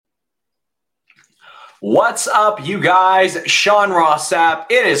What's up, you guys? Sean Ross Sapp.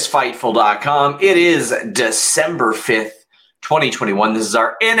 It is Fightful.com. It is December 5th, 2021. This is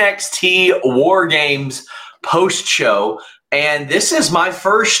our NXT War Games post show. And this is my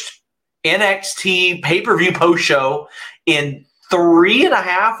first NXT pay-per-view post show in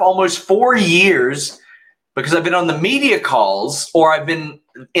 3.5, almost 4 years, because I've been on the media calls or I've been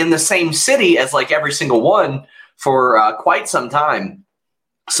in the same city as like every single one for quite some time.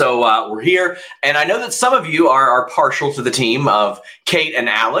 So we're here, and I know that some of you are partial to the team of Kate and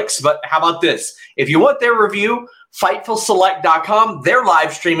Alex, but how about this? If you want their review, FightfulSelect.com, they're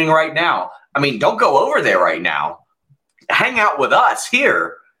live streaming right now. I mean, don't go over there right now. Hang out with us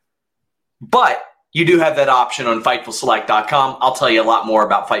here. But you do have that option on FightfulSelect.com. I'll tell you a lot more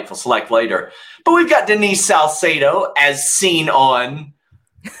about Fightful Select later. But we've got Denise Salcedo, as seen on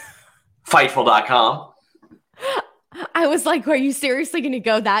Fightful.com. I was like, are you seriously going to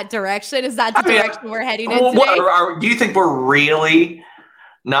go that direction? Is that the direction we're heading in today? Do you think we're really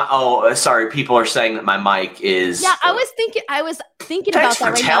not? Oh, sorry. People are saying that my mic is. Yeah, I was thinking about that right now. Thanks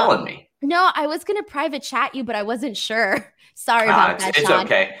for telling me. No, I was going to private chat you, but I wasn't sure. Sorry about that, It's Sean.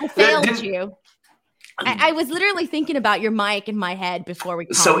 okay. I failed you. I was literally thinking about your mic in my head before we.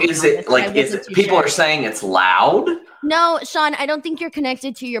 So is it like? Is it? People are saying it's loud. No, Sean. I don't think you're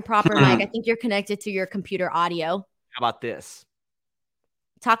connected to your proper mic. I think you're connected to your computer audio. How about this?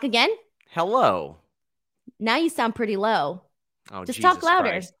 Talk again? Hello. Now you sound pretty low. Oh, just Jesus talk louder.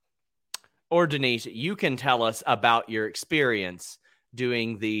 Christ. Or Denise, you can tell us about your experience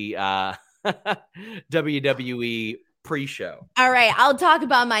doing the WWE pre-show. All right, I'll talk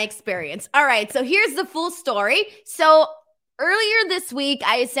about my experience. All right, so here's the full story. So earlier this week,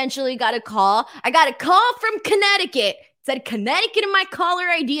 I essentially got a call. I got a call from Connecticut. It said Connecticut in my caller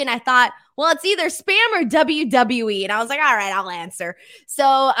ID, and I thought, well, it's either spam or WWE. And I was like, all right, I'll answer. So,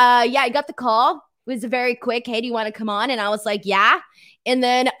 I got the call. It was very quick. Hey, do you want to come on? And I was like, yeah. And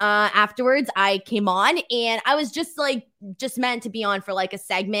then afterwards, I came on, and I was just meant to be on for like a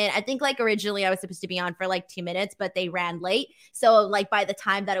segment. I think like originally I was supposed to be on for like 2 minutes, but they ran late. So like by the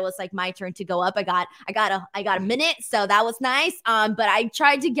time that it was like my turn to go up, I got a minute. So that was nice. But I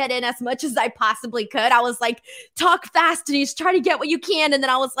tried to get in as much as I possibly could. I was like, talk fast, Denise, try to get what you can. And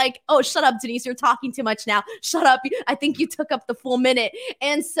then I was like, oh, shut up, Denise, you're talking too much now. Shut up. I think you took up the full minute.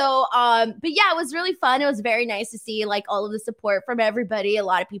 And so, but yeah, it was really fun. It was very nice to see like all of the support from everybody. A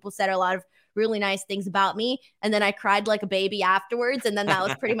lot of people said a lot of really nice things about me, and then I cried like a baby afterwards, and then that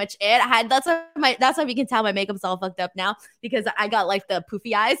was pretty much it. That's how you can tell my makeup's all fucked up now, because I got like the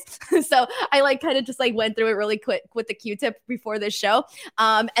poofy eyes. So I like kind of just like went through it really quick with the Q-tip before this show.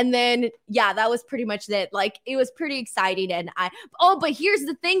 And then that was pretty much it. Like it was pretty exciting. And but here's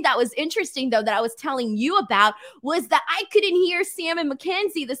the thing that was interesting though, that I was telling you about, was that I couldn't hear Sam and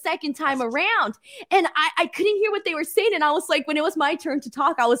Mackenzie the second time around. And I couldn't hear what they were saying. And I was like, when it was my turn to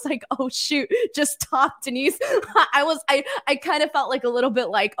talk, I was like, oh shoot, just talk, Denise. I kind of felt like a little bit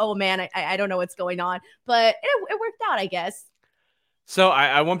like, oh man, I don't know what's going on, but it worked out, I guess. So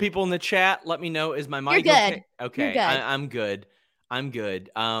I want people in the chat. Let me know, is my mic You're good? Okay. You're good. I'm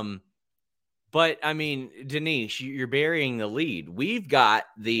good. But I mean, Denise, you're burying the lead. We've got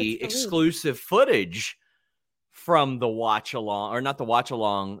the exclusive footage from the watch along, or not the watch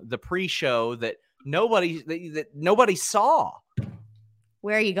along, the pre-show that nobody saw.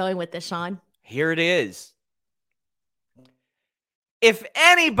 Where are you going with this, Sean? Here it is. If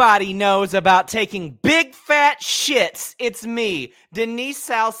anybody knows about taking big fat shits, it's me, Denise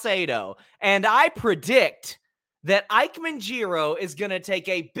Salcedo. And I predict that Ike Manjiro is going to take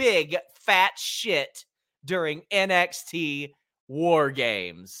a big fat shit during NXT War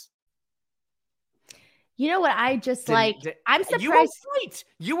Games. You know what? I'm surprised.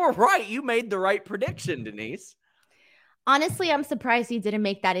 You were right. You made the right prediction, Denise. Honestly, I'm surprised you didn't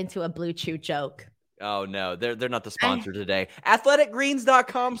make that into a Blue Chew joke. Oh no, they're not the sponsor today.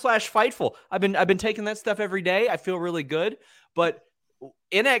 Athleticgreens.com/Fightful. I've been taking that stuff every day. I feel really good. But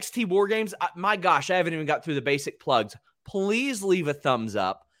NXT War Games, my gosh, I haven't even got through the basic plugs. Please leave a thumbs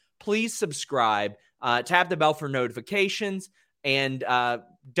up. Please subscribe. Tap the bell for notifications, and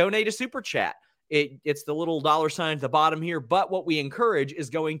donate a super chat. It's the little $sign at the bottom here. But what we encourage is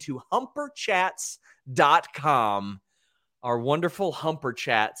going to humperchats.com. Our wonderful Humper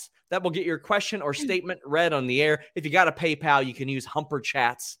Chats that will get your question or statement read on the air. If you got a PayPal, you can use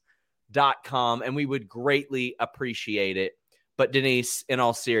humperchats.com, and we would greatly appreciate it. But Denise, in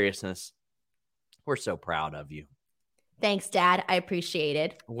all seriousness, we're so proud of you. Thanks, Dad. I appreciate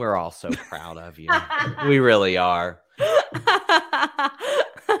it. We're all so proud of you. We really are.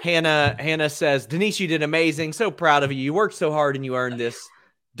 Hannah says, Denise, you did amazing. So proud of you. You worked so hard and you earned this.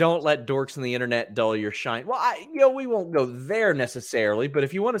 Don't let dorks on the internet dull your shine. Well, we won't go there necessarily, but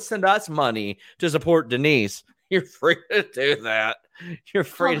if you want to send us money to support Denise, you're free to do that. You're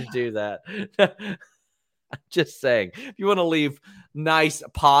free to do that. I'm just saying, if you want to leave nice,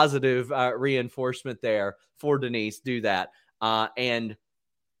 positive reinforcement there for Denise, do that. And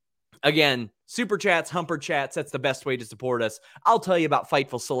again, super chats, humper chats, that's the best way to support us. I'll tell you about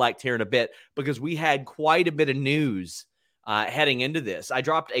Fightful Select here in a bit because we had quite a bit of news heading into this. I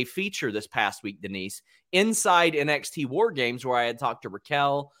dropped a feature this past week, Denise, inside NXT War Games, where I had talked to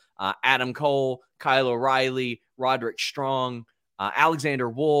Raquel, Adam Cole, Kyle O'Reilly, Roderick Strong, Alexander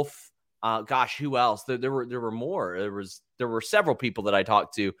Wolf. Who else? There were more. There were several people that I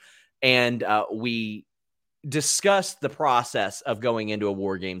talked to, and we discussed the process of going into a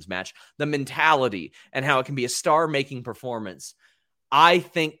War Games match, the mentality, and how it can be a star-making performance. I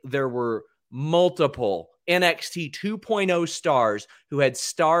think there were multiple NXT 2.0 stars who had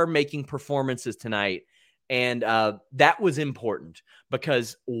star-making performances tonight, and that was important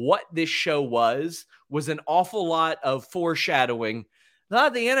because what this show was an awful lot of foreshadowing. The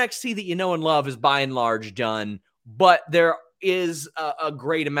NXT that you know and love is by and large done, but there is a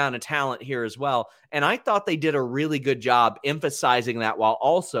great amount of talent here as well. And I thought they did a really good job emphasizing that while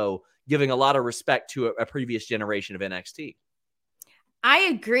also giving a lot of respect to a previous generation of NXT. I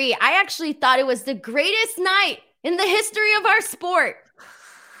agree. I actually thought it was the greatest night in the history of our sport.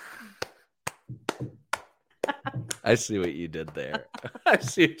 I see what you did there. I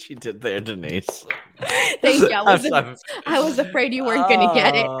see what you did there, Denise. Thank you. I was afraid you weren't going to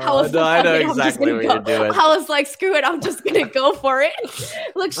get it. I know exactly what you're doing. I was like, screw it. I'm just going to go for it.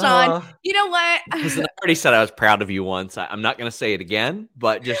 Look, Sean, you know what? Listen, I already said I was proud of you once. I'm not going to say it again,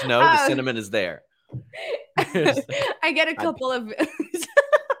 but just know the sentiment is there. I get a couple of... Did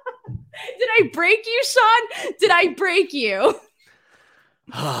I break you, Sean? Did I break you?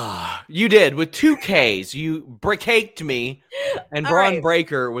 You did with 2 Ks. You caked me, and Braun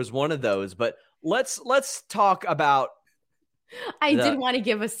Breaker was one of those. But let's talk about. I did want to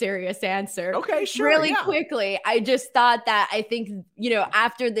give a serious answer. Okay, sure. Really quickly. I just thought that I think,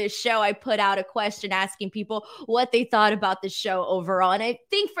 after this show, I put out a question asking people what they thought about the show overall. And I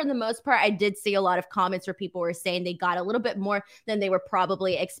think for the most part, I did see a lot of comments where people were saying they got a little bit more than they were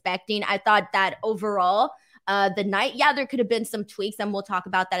probably expecting. I thought that overall, the night, there could have been some tweaks, and we'll talk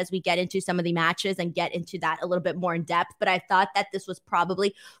about that as we get into some of the matches and get into that a little bit more in depth. But I thought that this was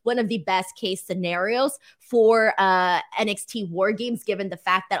probably one of the best case scenarios for NXT War Games, given the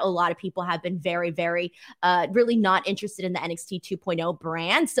fact that a lot of people have been very, very really not interested in the NXT 2.0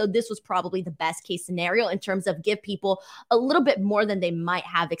 brand. So this was probably the best case scenario in terms of give people a little bit more than they might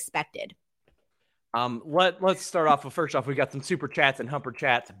have expected. Let's start off with, first off, we got some super chats and humper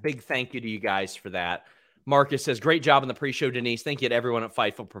chats. Big thank you to you guys for that. Marcus says, great job on the pre-show, Denise. Thank you to everyone at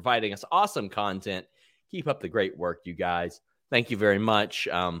Fightful providing us awesome content. Keep up the great work, you guys. Thank you very much.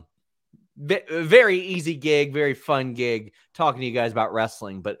 Very easy gig, very fun gig, talking to you guys about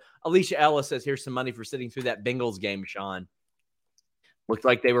wrestling. But Alicia Ellis says, here's some money for sitting through that Bengals game, Sean. Looked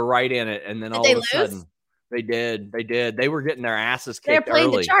like they were right in it. And then all of a sudden, they did. They were getting their asses kicked. They're playing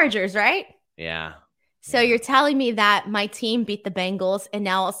early. The Chargers, right? Yeah. So you're telling me that my team beat the Bengals and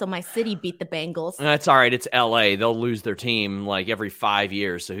now also my city beat the Bengals. That's all right. It's LA. They'll lose their team like every 5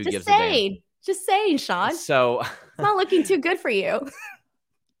 years. So who gives a damn? Just saying, Sean. So it's not looking too good for you.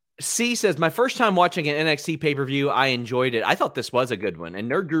 C says, my first time watching an NXT pay-per-view, I enjoyed it. I thought this was a good one. And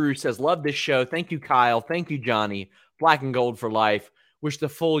Nerd Guru says, love this show. Thank you, Kyle. Thank you, Johnny. Black and gold for life. Wish the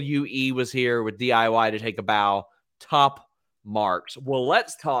full UE was here with DIY to take a bow. Top marks. Well,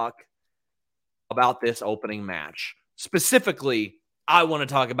 let's talk about this opening match. Specifically, I want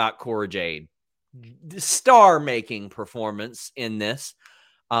to talk about Cora Jade. Star-making performance in this.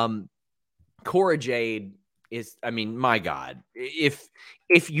 Cora Jade is, my God. If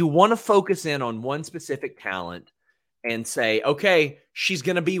you want to focus in on one specific talent and say, okay, she's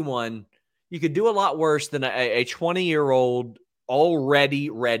going to be one, you could do a lot worse than a 20-year-old already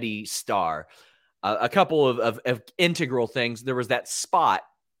ready star. A couple of integral things. There was that spot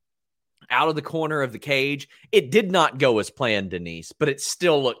out of the corner of the cage. It did not go as planned, Denise, but it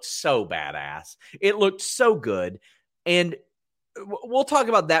still looked so badass. It looked so good. And we'll talk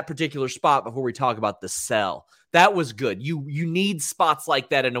about that particular spot before we talk about the cell. That was good. You need spots like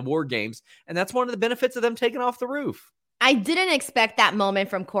that in a War Games, and that's one of the benefits of them taking off the roof. I didn't expect that moment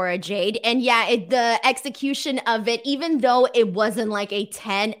from Cora Jade. And yeah, the execution of it, even though it wasn't like a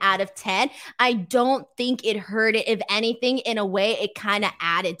 10 out of 10, I don't think it hurt it. If anything, in a way, it kind of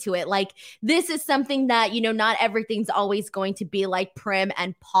added to it. Like, this is something that, not everything's always going to be like prim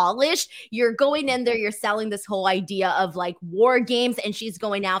and polished. You're going in there, you're selling this whole idea of like war games, and she's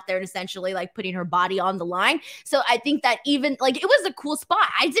going out there and essentially like putting her body on the line. So I think that even like it was a cool spot.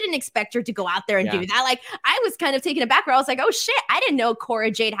 I didn't expect her to go out there and do that. Like, I was kind of taken aback. I was like, oh shit, I didn't know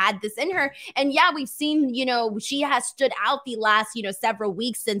Cora Jade had this in her. And yeah, we've seen, she has stood out the last, several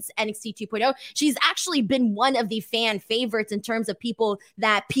weeks since NXT 2.0. She's actually been one of the fan favorites in terms of people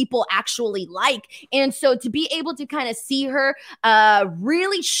that people actually like. And so to be able to kind of see her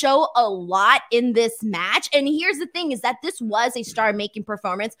really show a lot in this match. And here's the thing is that this was a star-making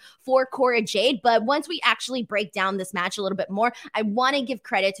performance for Cora Jade. But once we actually break down this match a little bit more, I want to give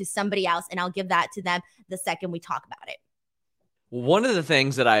credit to somebody else, and I'll give that to them the second we talk about it. One of the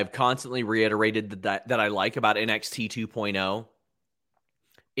things that I have constantly reiterated that I like about NXT 2.0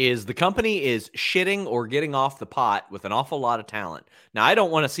 is the company is shitting or getting off the pot with an awful lot of talent. Now, I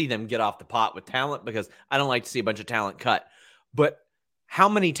don't want to see them get off the pot with talent because I don't like to see a bunch of talent cut. But how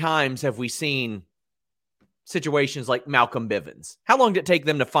many times have we seen situations like Malcolm Bivens? How long did it take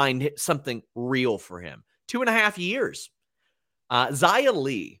them to find something real for him? 2.5 years. Xia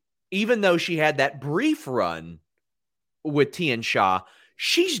Li, even though she had that brief run with Tian Sha,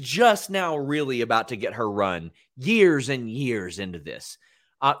 she's just now really about to get her run years and years into this.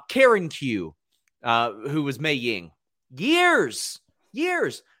 Karen Q, who was Mei Ying, years.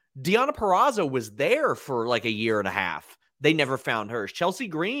 Deonna Purrazzo was there for like 1.5 years. They never found hers. Chelsea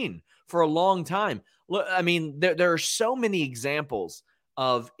Green for a long time. Look, I mean, there are so many examples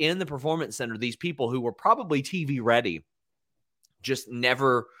of in the Performance Center, these people who were probably TV ready, just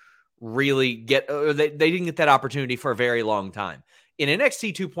never really they didn't get that opportunity for a very long time. In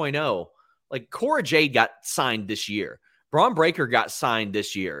NXT 2.0, like Cora Jade got signed this year. Braun Breaker got signed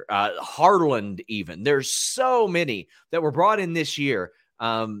this year. Harland even. There's so many that were brought in this year.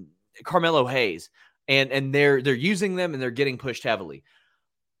 Carmelo Hayes. And they're using them and they're getting pushed heavily.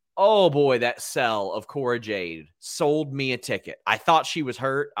 Oh boy, that sell of Cora Jade sold me a ticket. I thought she was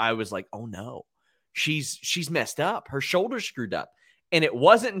hurt. I was like, oh no, she's messed up. Her shoulder's screwed up. And it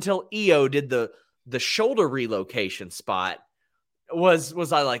wasn't until Io did the shoulder relocation spot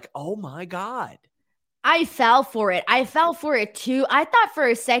was I like, oh my God. I fell for it. I fell for it too. I thought for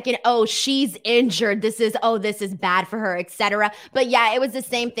a second, oh, she's injured. This is bad for her, etc. But yeah, it was the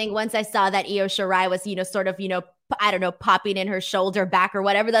same thing. Once I saw that Io Shirai was, sort of, I don't know, popping in her shoulder back or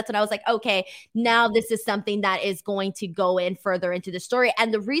whatever. That's when I was like, okay, now this is something that is going to go in further into the story.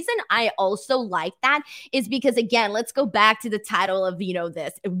 And the reason I also like that is because, again, let's go back to the title of,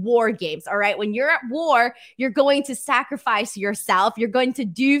 this war games. All right. When you're at war, you're going to sacrifice yourself. You're going to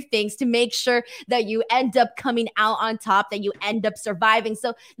do things to make sure that you end up coming out on top, that you end up surviving.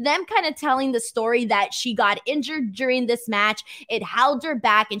 So them kind of telling the story that she got injured during this match, it held her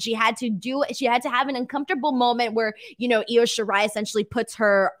back, and she had to have an uncomfortable moment where, Io Shirai essentially puts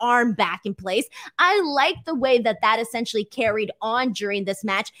her arm back in place. I like the way that essentially carried on during this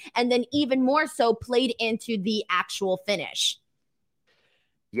match, and then even more so played into the actual finish.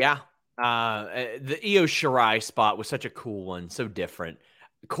 Yeah. The Io Shirai spot was such a cool one, so different.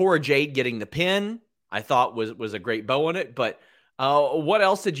 Cora Jade getting the pin, I thought was a great bow on it, but what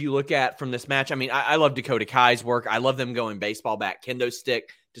else did you look at from this match? I mean, I love Dakota Kai's work. I love them going baseball bat, kendo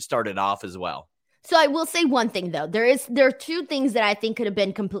stick to start it off as well. So I will say one thing though. There are two things that I think could have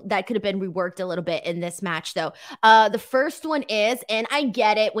been reworked a little bit in this match though. The first one is, and I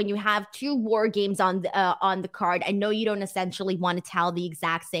get it, when you have two war games on the card, I know you don't essentially want to tell the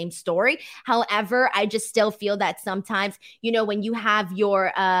exact same story. However, I just still feel that sometimes, when you have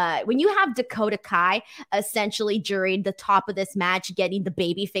Dakota Kai essentially during the top of this match getting the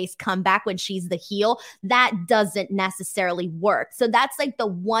babyface comeback when she's the heel, that doesn't necessarily work. So that's like the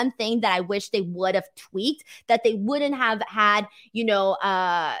one thing that I wish they would have tweaked, that they wouldn't have had,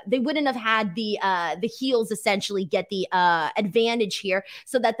 they wouldn't have had the heels essentially get the advantage here,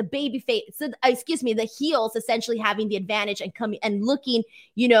 so that the the heels essentially having the advantage and coming and looking,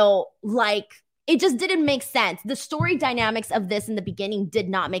 like it just didn't make sense. The story dynamics of this in the beginning did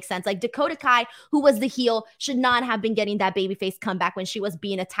not make sense. Like Dakota Kai, who was the heel, should not have been getting that babyface comeback when she was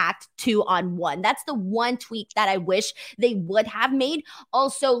being attacked 2-on-1. That's the one tweak that I wish they would have made.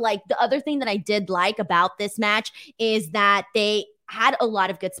 Also, like the other thing that I did like about this match is that they had a lot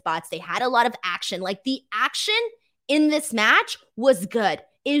of good spots. They had a lot of action. Like the action in this match was good.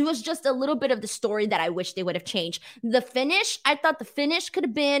 it was just a little bit of the story that I wish they would have changed. The finish, I thought the finish could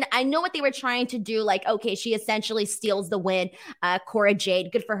have been, I know what they were trying to do. Like, okay, she essentially steals the win. Cora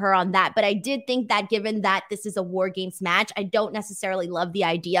Jade, good for her on that. But I did think that given that this is a War Games match, I don't necessarily love the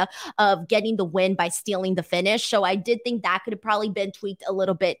idea of getting the win by stealing the finish. So I did think that could have probably been tweaked a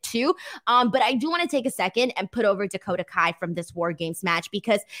little bit too. But I do want to take a second and put over Dakota Kai from this War Games match,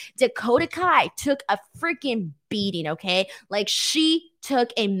 because Dakota Kai took a freaking beating, okay? Like, she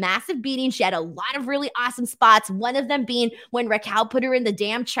took a massive beating. She had a lot of really awesome spots. One of them being when Raquel put her in the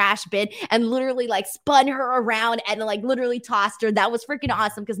damn trash bin and literally like spun her around and like literally tossed her. That was freaking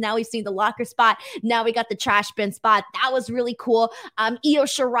awesome, because now we've seen the locker spot. Now we got the trash bin spot. That was really cool. Io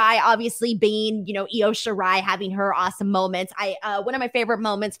Shirai obviously being, Io Shirai having her awesome moments. One of my favorite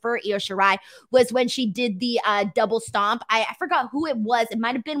moments for Io Shirai was when she did the double stomp. I forgot who it was. It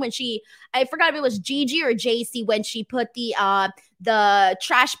might have been when I forgot if it was Gigi or JC, when she put the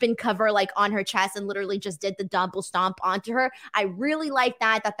trash bin cover like on her chest and literally just did the double stomp onto her. I really liked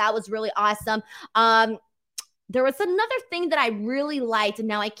that. That was really awesome. There was another thing that I really liked, and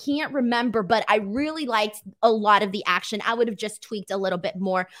now I can't remember, but I really liked a lot of the action. I would have just tweaked a little bit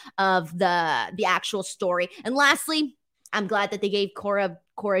more of the actual story. And lastly, I'm glad that they gave Cora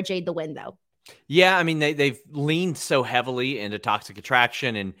Jade the win, though. Yeah, I mean, they've leaned so heavily into Toxic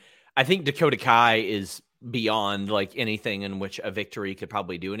Attraction, and I think Dakota Kai is beyond like anything in which a victory could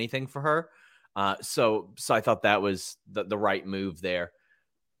probably do anything for her. So I thought that was the right move there.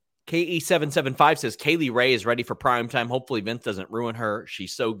 KE775 says Kaylee Ray is ready for prime time. Hopefully Vince doesn't ruin her.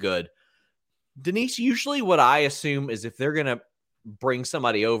 She's so good. Denise, usually what I assume is if they're going to bring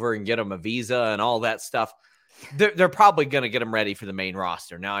somebody over and get them a visa and all that stuff, they're probably going to get them ready for the main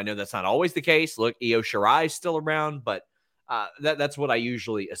roster. Now, I know that's not always the case. Look, Io Shirai is still around, but that's what I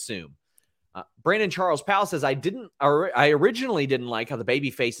usually assume. Brandon Charles Powell says, I originally didn't like how the baby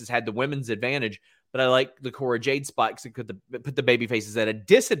faces had the women's advantage, but I like the Cora Jade spot because it could put the baby faces at a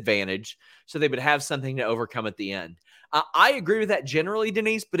disadvantage so they would have something to overcome at the end. I agree with that generally,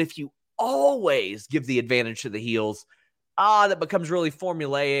 Denise, but if you always give the advantage to the heels, that becomes really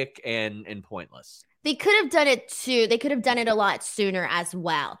formulaic and pointless. They could have done it too. They could have done it a lot sooner as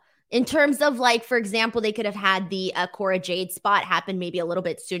well. In terms of, like, for example, they could have had the Cora Jade spot happen maybe a little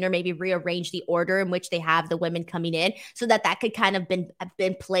bit sooner, maybe rearrange the order in which they have the women coming in so that could kind of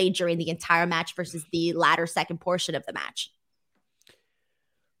been played during the entire match versus the latter second portion of the match.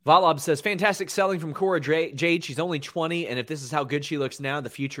 Valob says, fantastic selling from Cora Jade. She's only 20, and if this is how good she looks now, the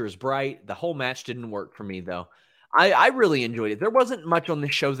future is bright. The whole match didn't work for me, though. I really enjoyed it. There wasn't much on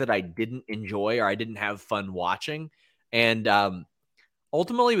the show that I didn't enjoy or I didn't have fun watching. And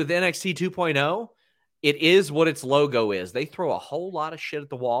ultimately, with NXT 2.0, it is what its logo is. They throw a whole lot of shit at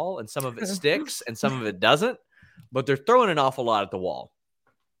the wall, and some of it sticks and some of it doesn't, but they're throwing an awful lot at the wall.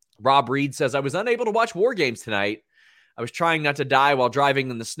 Rob Reed says, I was unable to watch War Games tonight. I was trying not to die while driving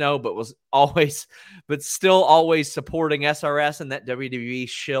in the snow, but still always supporting SRS and that WWE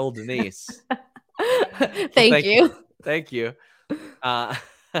shill, Denise. Thank you. Thank you.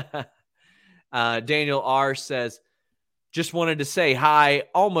 Daniel R says, just wanted to say hi.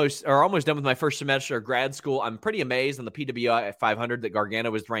 Almost done with my first semester of grad school. I'm pretty amazed on the PWI 500 that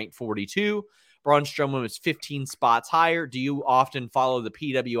Gargano was ranked 42. Braun Strowman was 15 spots higher. Do you often follow the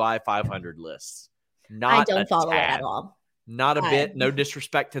PWI 500 lists? I don't follow it at all. Not a bit. No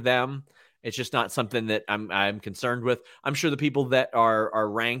disrespect to them. It's just not something that I'm concerned with. I'm sure the people that are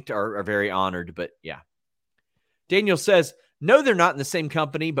ranked are very honored, but yeah. Daniel says, no, they're not in the same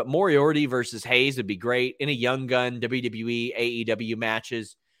company, but Moriarty versus Hayes would be great. Any Young Gun, WWE, AEW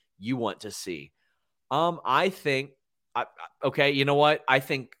matches you want to see. I think, okay, you know what? I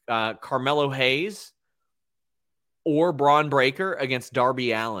think Carmelo Hayes or Braun Breaker against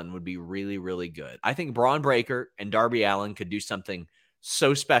Darby Allin would be really, really good. I think Braun Breaker and Darby Allin could do something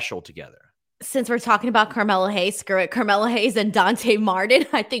so special together. Since we're talking about Carmelo Hayes, screw it. Carmelo Hayes and Dante Martin,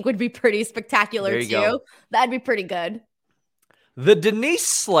 I think would be pretty spectacular too. Go. That'd be pretty good. The Denise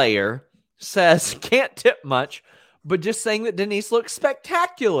Slayer says, can't tip much, but just saying that Denise looks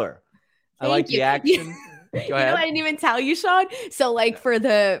spectacular. I like the action. Go ahead. I didn't even tell you, Sean. So like for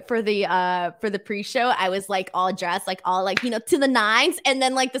the pre-show, I was like all dressed, like all like, to the nines. And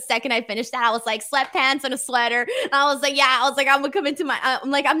then like the second I finished that, I was like sweatpants and a sweater. And I was like, I'm gonna come into my,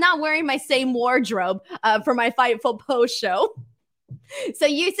 I'm not wearing my same wardrobe for my Fightful post show. So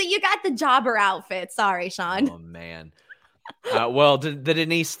you got the jobber outfit. Sorry, Sean. Oh man. Well, the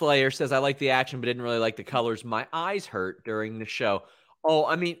Denise Slayer says, I like the action, but didn't really like the colors. My eyes hurt during the show. Oh,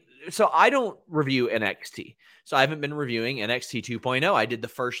 I mean, so I don't review NXT. So I haven't been reviewing NXT 2.0. I did the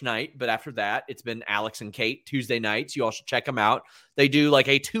first night, but after that, it's been Alex and Kate Tuesday nights. You all should check them out. They do like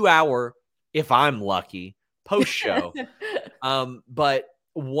a 2-hour, if I'm lucky, post show. But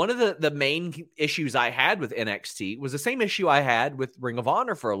one of the main issues I had with NXT was the same issue I had with Ring of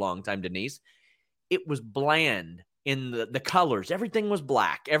Honor for a long time, Denise. It was bland in the colors. Everything was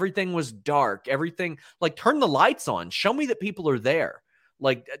black. Everything was dark. Everything, like, turn the lights on. Show me that people are there.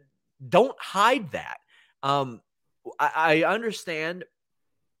 Like, don't hide that. I understand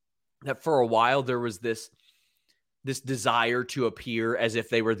that for a while there was this desire to appear as if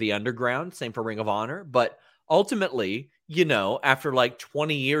they were the underground. Same for Ring of Honor. But ultimately, after like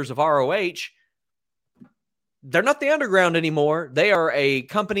 20 years of ROH, they're not the underground anymore. They are a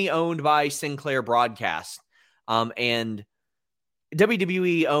company owned by Sinclair Broadcast. And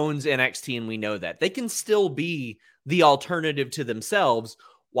WWE owns NXT, and we know that. They can still be the alternative to themselves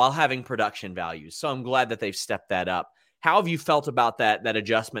while having production values. So I'm glad that they've stepped that up. How have you felt about that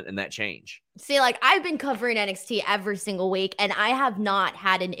adjustment and that change? See, like, I've been covering NXT every single week, and I have not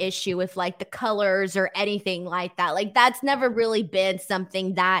had an issue with like the colors or anything like that. Like, that's never really been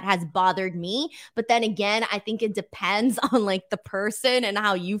something that has bothered me. But then again, I think it depends on like the person and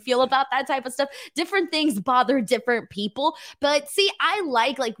how you feel about that type of stuff. Different things bother different people. But see, I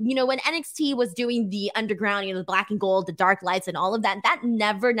like, when NXT was doing the underground, the black and gold, the dark lights and all of that, that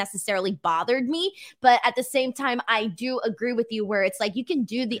never necessarily bothered me. But at the same time, I do agree with you where it's like, you can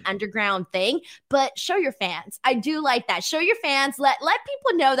do the underground thing, but show your fans. I do like that. Show your fans. Let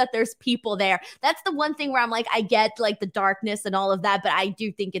people know that there's people there. That's the one thing where I'm like, I get like the darkness and all of that, but I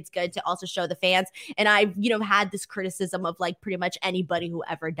do think it's good to also show the fans. And I've, had this criticism of like pretty much anybody who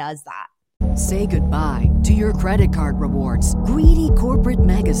ever does that. Say goodbye to your credit card rewards. Greedy corporate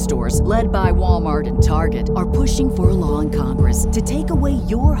mega stores, led by Walmart and Target, are pushing for a law in Congress to take away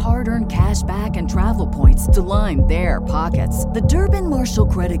your hard-earned cash back and travel points to line their pockets. The Durbin-Marshall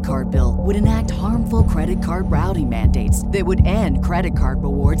credit card bill would enact harmful credit card routing mandates that would end credit card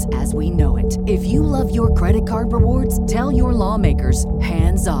rewards as we know it. If you love your credit card rewards, tell your lawmakers,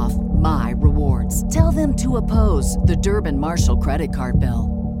 hands off my rewards. Tell them to oppose the Durbin-Marshall credit card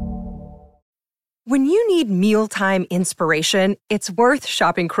bill. When you need mealtime inspiration, it's worth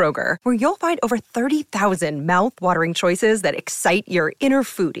shopping Kroger, where you'll find over 30,000 mouth-watering choices that excite your inner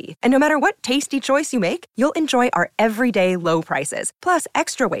foodie. And no matter what tasty choice you make, you'll enjoy our everyday low prices, plus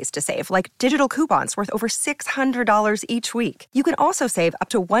extra ways to save, like digital coupons worth over $600 each week. You can also save up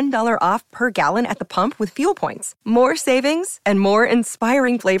to $1 off per gallon at the pump with fuel points. More savings and more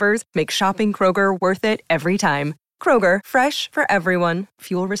inspiring flavors make shopping Kroger worth it every time. Kroger, fresh for everyone.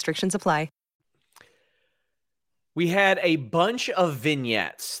 Fuel restrictions apply. We had a bunch of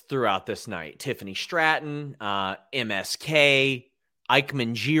vignettes throughout this night. Tiffany Stratton, MSK, Ike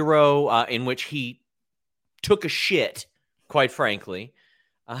Manjiro, in which he took a shit, quite frankly.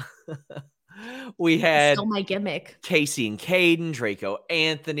 We had Still my gimmick. Casey and Caden, Draco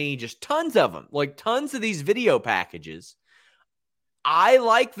Anthony, just tons of them, like tons of these video packages. I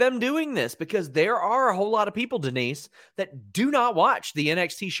like them doing this because there are a whole lot of people, Denise, that do not watch the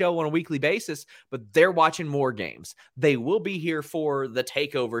NXT show on a weekly basis, but they're watching War Games. They will be here for the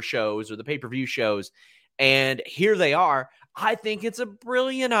takeover shows or the pay-per-view shows, and here they are. I think it's a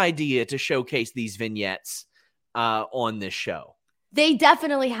brilliant idea to showcase these vignettes on this show. They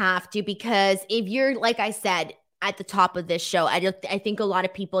definitely have to, because if you're, like I said, at the top of this show, I think a lot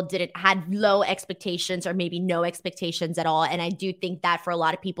of people had low expectations or maybe no expectations at all. And I do think that for a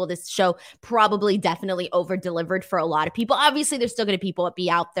lot of people, this show probably definitely over-delivered for a lot of people. Obviously, there's still going to be people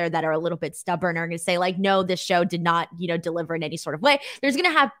out there that are a little bit stubborn or going to say like, no, this show did not, deliver in any sort of way. There's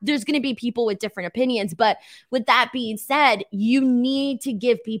going to be people with different opinions. But with that being said, you need to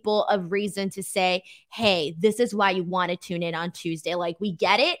give people a reason to say, hey, this is why you want to tune in on Tuesday. Like, we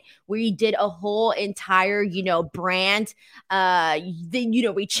get it. We did a whole entire, brand.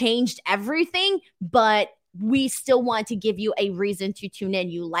 We changed everything, but we still want to give you a reason to tune in.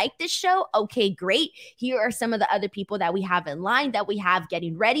 You like this show? Okay, great. Here are some of the other people that we have in line that we have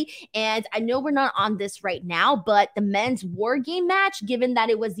getting ready. And I know we're not on this right now, but the men's War Game match, given that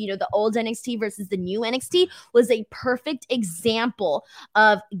it was, the old NXT versus the new NXT, was a perfect example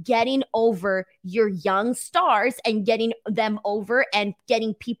of getting over your young stars and getting them over and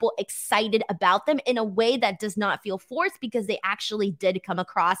getting people excited about them in a way that does not feel forced, because they actually did come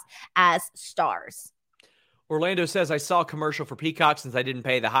across as stars. Orlando says, I saw a commercial for Peacock since I didn't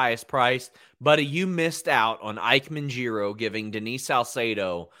pay the highest price. Buddy, you missed out on Ike Manjiro giving Denise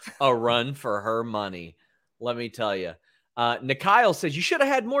Salcedo a run for her money. Let me tell you. Nikyle says, you should have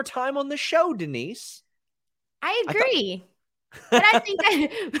had more time on the show, Denise. I agree. But I think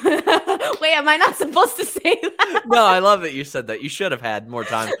wait, am I not supposed to say that? No, I love that you said that. You should have had more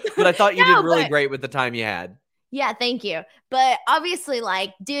time, but I thought you did really great with the time you had. Yeah, thank you. But obviously,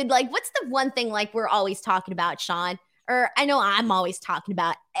 like, dude, like, what's the one thing like we're always talking about, Sean? Or I know I'm always talking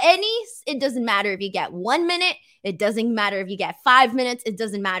about it doesn't matter if you get 1 minute. It doesn't matter if you get 5 minutes. It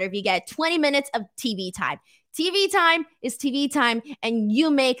doesn't matter if you get 20 minutes of TV time. TV time is TV time, and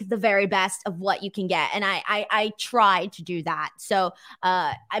you make the very best of what you can get. And I try to do that. So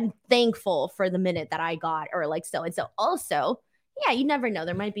I'm thankful for the minute that I got, or like so and so. Also, yeah, you never know.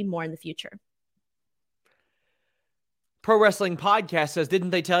 There might be more in the future. Pro Wrestling Podcast says,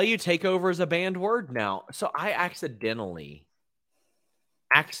 didn't they tell you takeover is a banned word now? So I accidentally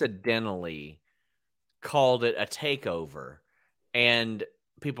called it a takeover, and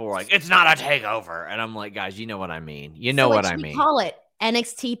people were like, it's not a takeover. And I'm like, guys, you know what I mean. You know what I mean. Call it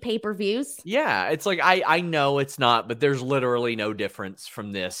NXT pay-per-views. Yeah, it's like, I know it's not, but there's literally no difference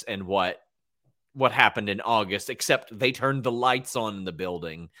from this and what happened in August, except they turned the lights on in the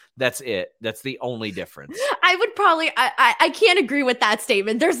building. That's it. That's the only difference. I would probably, I can't agree with that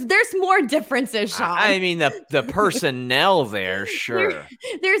statement. There's more diffeons, Sean. I mean, the personnel there, sure.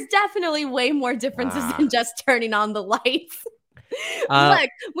 There's definitely way more differences than just turning on the lights. Look,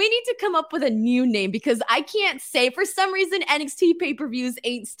 we need to come up with a new name, because I can't say, for some reason, NXT pay-per-views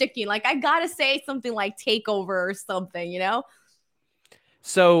ain't sticking. Like, I gotta say something like Takeover or something, you know?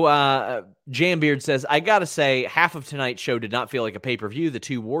 So Jambeard says, I got to say, half of tonight's show did not feel like a pay-per-view. The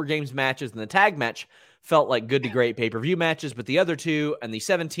 2 War Games matches and the tag match felt like good to great pay-per-view matches, but the other 2 and the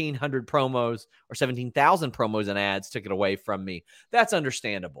 1,700 promos or 17,000 promos and ads took it away from me. That's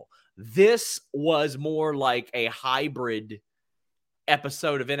understandable. This was more like a hybrid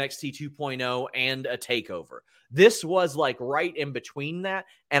episode of NXT 2.0 and a takeover. This was like right in between that,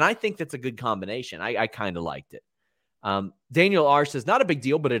 and I think that's a good combination. I kind of liked it. Daniel R says, not a big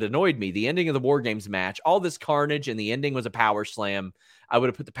deal, but it annoyed me. The ending of the War Games match, all this carnage, and the ending was a power slam. I would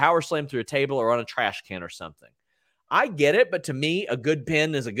have put the power slam through a table or on a trash can or something. I get it, but to me, a good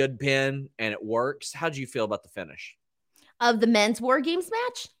pin is a good pin, and it works. How do you feel about the finish of the men's War Games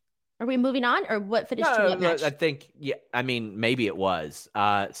match? Are we moving on, or what finished that match? I think, yeah, I mean, maybe it was.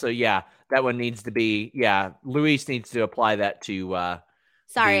 So yeah, that one needs to be, Luis needs to apply that to,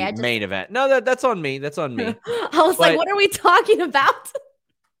 sorry, main event. No, that's on me. That's on me. I was like, what are we talking about?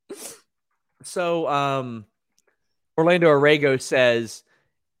 So, Orlando Arrego says,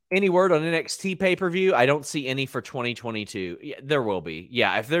 any word on NXT pay-per-view? I don't see any for 2022. Yeah, there will be.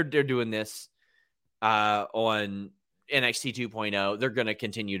 Yeah, if they're doing this on NXT 2.0, they're going to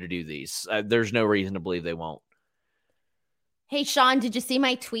continue to do these. There's no reason to believe they won't. Hey, Sean, did you see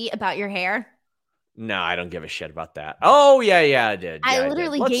my tweet about your hair? No, I don't give a shit about that. Oh, yeah, I did. I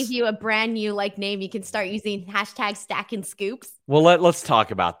literally gave you a brand new name. You can start using hashtag Stacking Scoops. Well, let's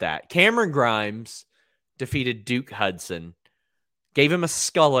talk about that. Cameron Grimes defeated Duke Hudson, gave him a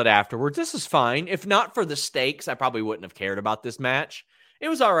skullet afterwards. This is fine. If not for the stakes, I probably wouldn't have cared about this match. It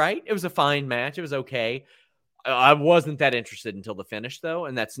was all right. It was a fine match. It was okay. I wasn't that interested until the finish, though,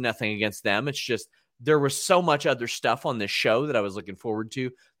 and that's nothing against them. It's just there was so much other stuff on this show that I was looking forward to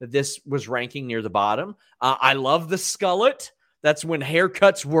that this was ranking near the bottom. I love the skullet. That's when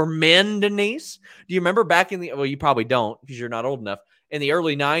haircuts were men, Denise. Do you remember back in well, you probably don't because you're not old enough. In the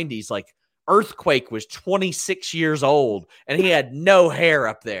early 90s, like Earthquake was 26 years old and he had no hair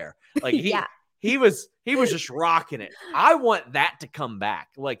up there. Like he was just rocking it. I want that to come back.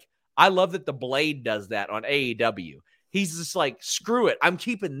 Like, I love that the Blade does that on AEW. He's just like, screw it. I'm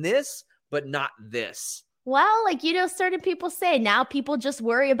keeping this, but not this. Well, certain people say now people just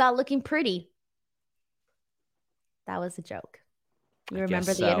worry about looking pretty. That was a joke. You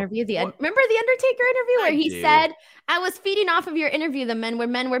remember the interview? Remember the Undertaker interview where he said, I was feeding off of your interview, the men were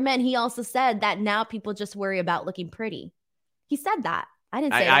men. He also said that now people just worry about looking pretty. He said that. I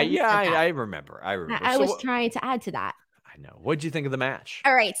didn't say that. I remember. I was trying to add to that. I know. What'd you think of the match?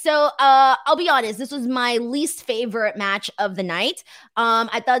 All right. So I'll be honest. This was my least favorite match of the night.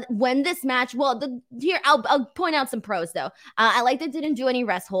 I thought when this match, I'll point out some pros though. I liked it didn't do any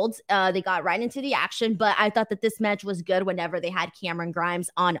rest holds. They got right into the action, but I thought that this match was good whenever they had Cameron Grimes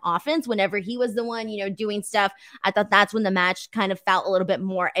on offense. Whenever he was the one, doing stuff, I thought that's when the match kind of felt a little bit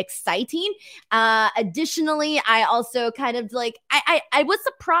more exciting. Additionally, I also kind of I was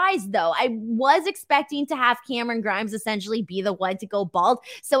surprised though. I was expecting to have Cameron Grimes essentially be the one to go bald.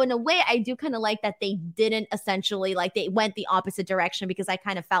 So in a way, I do kind of like that they didn't essentially they went the opposite direction because I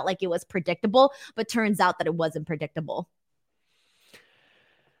kind of felt like it was predictable, but turns out that it wasn't predictable.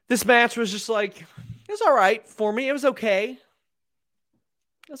 This match was just it was all right for me. It was okay.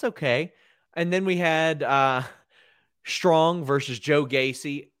 It was okay. And then we had Strong versus Joe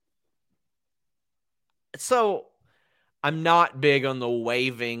Gacy. So I'm not big on the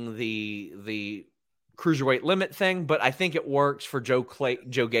waiving the cruiserweight limit thing, but I think it works for Joe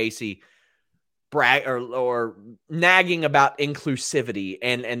Gacy brag or nagging about inclusivity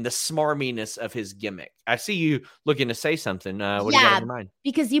and the smarminess of his gimmick. I see you looking to say something. What do you got in your mind?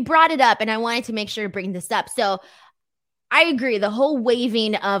 Because you brought it up and I wanted to make sure to bring this up. So I agree. The whole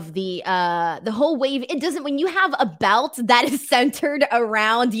waving of the whole wave, it doesn't, when you have a belt that is centered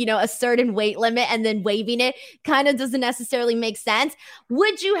around, a certain weight limit and then waving it kind of doesn't necessarily make sense.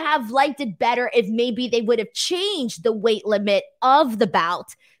 Would you have liked it better if maybe they would have changed the weight limit of the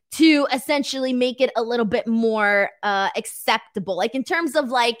belt to essentially make it a little bit more acceptable? Like in terms of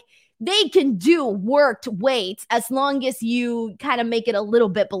like, they can do worked weights as long as you kind of make it a little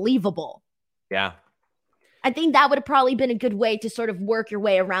bit believable. Yeah. I think that would have probably been a good way to sort of work your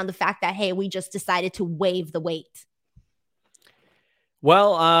way around the fact that, hey, we just decided to waive the weight.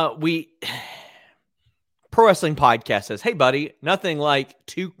 Well, Pro Wrestling Podcast says, hey, buddy, nothing like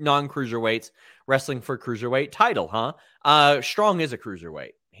two non-cruiserweights wrestling for cruiserweight title, huh? Strong is a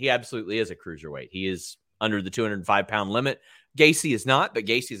cruiserweight. He absolutely is a cruiserweight. He is under the 205-pound limit. Gacy is not, but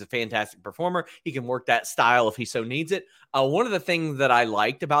Gacy is a fantastic performer. He can work that style if he so needs it. One of the things that I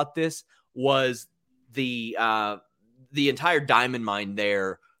liked about this was the entire Diamond Mine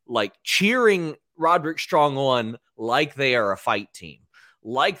there, like cheering Roderick Strong on like they are a fight team,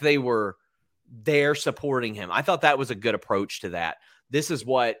 like they were there supporting him. I thought that was a good approach to that. This is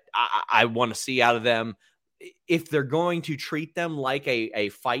what I want to see out of them. If they're going to treat them like a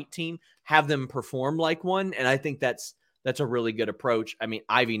fight team, have them perform like one. And I think that's a really good approach. I mean,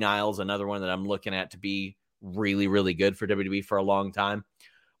 Ivy Niles, another one that I'm looking at to be really, really good for WWE for a long time.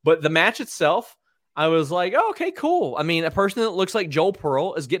 But the match itself, I was like, oh, okay, cool. I mean, a person that looks like Joel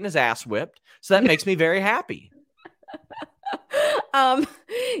Pearl is getting his ass whipped. So that makes me very happy.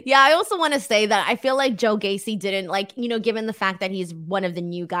 Yeah, I also want to say that I feel like Joe Gacy didn't given the fact that he's one of the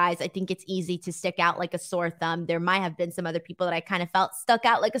new guys, I think it's easy to stick out like a sore thumb. There might have been some other people that I kind of felt stuck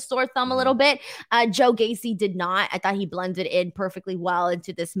out like a sore thumb a little bit. Joe Gacy did not. I thought he blended in perfectly well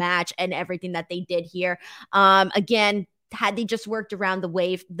into this match and everything that they did here. Again, had they just worked around the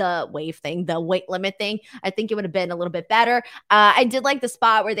weight limit thing, I think it would have been a little bit better. I did like the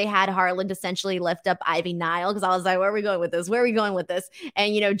spot where they had Harland essentially lift up Ivy Nile, because I was like, where are we going with this?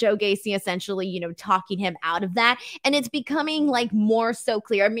 And, Joe Gacy essentially, talking him out of that. And it's becoming like more so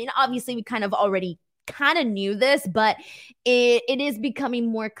clear. I mean, obviously we kind of knew this, but it is becoming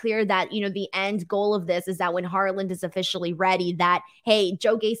more clear that, the end goal of this is that when Harland is officially ready, that, hey,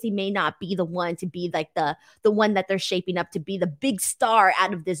 Joe Gacy may not be the one to be like the one that they're shaping up to be the big star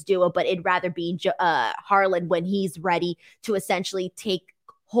out of this duo, but it'd rather be Harland when he's ready to essentially take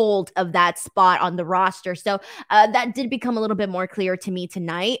hold of that spot on the roster. So that did become a little bit more clear to me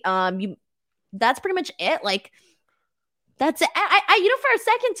tonight. That's pretty much it. Like, that's it. I for a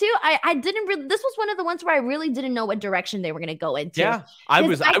second too, I didn't really, this was one of the ones where I really didn't know what direction they were going to go into. Yeah. I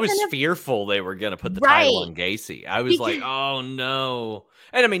was fearful they were going to put the title on Gacy. I was like, oh no.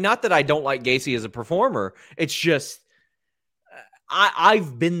 And I mean, not that I don't like Gacy as a performer. It's just,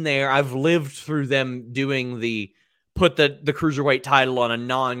 I've been there. I've lived through them doing put the cruiserweight title on a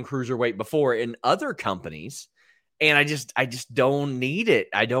non-cruiserweight before in other companies. And I just don't need it.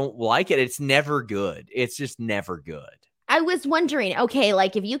 I don't like it. It's never good. It's just never good. I was wondering, okay,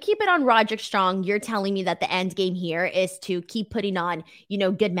 like if you keep it on Roderick Strong, you're telling me that the end game here is to keep putting on,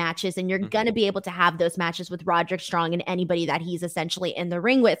 good matches, and you're going to be able to have those matches with Roderick Strong and anybody that he's essentially in the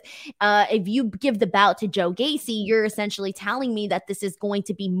ring with. If you give the bout to Joe Gacy, you're essentially telling me that this is going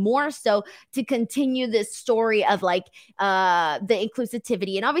to be more so to continue this story of like the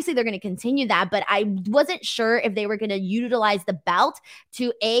inclusivity. And obviously they're going to continue that, but I wasn't sure if they were going to utilize the bout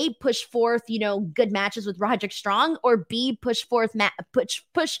to push forth, good matches with Roderick Strong, or B, push forth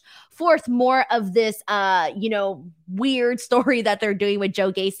more of this weird story that they're doing with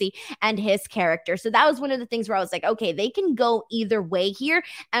Joe Gacy and his character. So that was one of the things where I was like, okay, they can go either way here,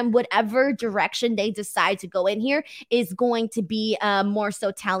 and whatever direction they decide to go in here is going to be more so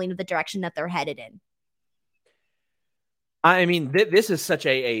telling of the direction that they're headed in. I mean, this is such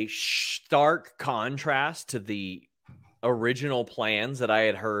a stark contrast to the original plans that I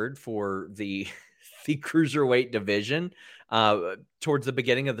had heard for the cruiserweight division towards the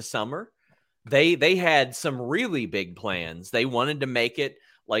beginning of the summer. They had some really big plans. They wanted to make it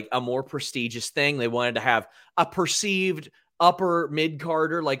like a more prestigious thing. They wanted to have a perceived upper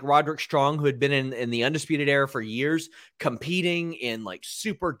mid-carder like Roderick Strong, who had been in the Undisputed Era for years, competing in like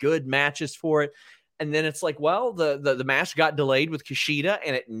super good matches for it. And then it's like, well, the match got delayed with Kushida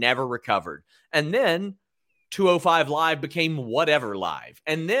and it never recovered. And then 205 Live became whatever live.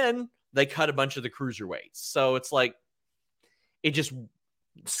 And then they cut a bunch of the cruiserweights. So it's like, it just,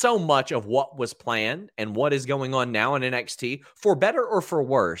 so much of what was planned and what is going on now in NXT, for better or for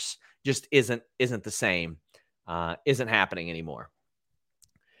worse, just isn't the same. Isn't happening anymore.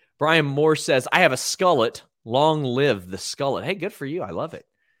 Brian Moore says, I have a skullet. Long live the skullet. Hey, good for you. I love it.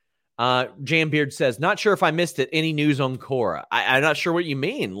 Jambeard says, not sure if I missed it. Any news on Cora? I'm not sure what you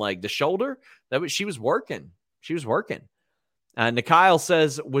mean. Like the shoulder? She was working. Nikyle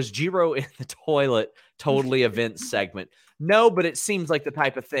says, was Jiro in the toilet totally a Vince segment? No, but it seems like the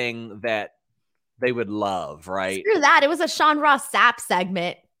type of thing that they would love, right? Screw that. It was a Sean Ross Sapp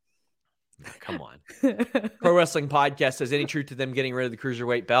segment. Come on. Pro Wrestling Podcast says, any truth to them getting rid of the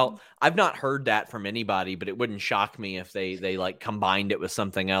cruiserweight belt? I've not heard that from anybody, but it wouldn't shock me if they like combined it with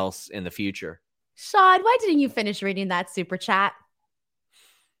something else in the future. Sean, why didn't you finish reading that super chat?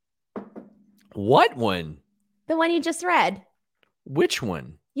 What one? The one you just read. Which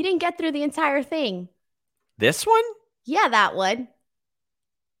one? You didn't get through the entire thing. This one? Yeah, that one.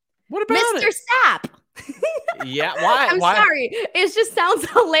 What about Mr. it? Sapp. Yeah, why? I'm sorry. It just sounds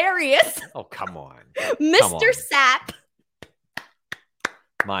hilarious. Oh, come on. Mr. Sapp.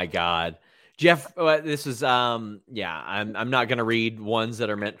 My God. Jeff, this is I'm not going to read ones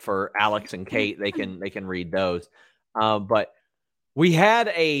that are meant for Alex and Kate. They can read those. But we had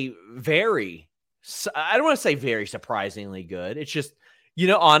a very, I don't want to say very surprisingly good. It's just,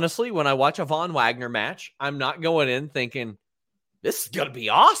 honestly, when I watch a Von Wagner match, I'm not going in thinking this is going to be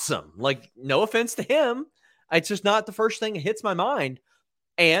awesome. Like, no offense to him. It's just not the first thing that hits my mind.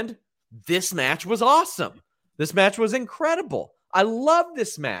 And this match was awesome. This match was incredible. I love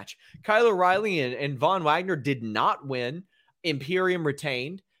this match. Kyle O'Reilly and Von Wagner did not win. Imperium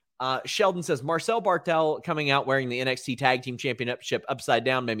retained. Sheldon says, Marcel Bartel coming out wearing the NXT Tag Team Championship upside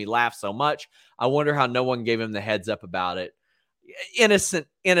down made me laugh so much. I wonder how no one gave him the heads up about it.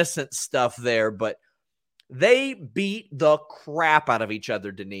 Innocent stuff there, but they beat the crap out of each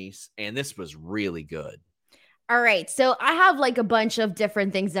other, Denise, and this was really good. All right, so I have like a bunch of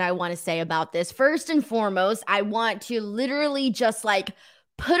different things that I want to say about this. First and foremost, I want to literally just like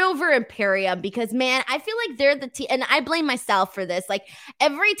put over Imperium because, man, I feel like they're the team, and I blame myself for this. Like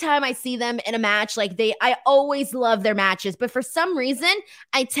every time I see them in a match, I always love their matches, but for some reason,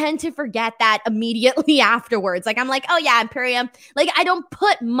 I tend to forget that immediately afterwards. Like I'm like, oh yeah, Imperium. Like I don't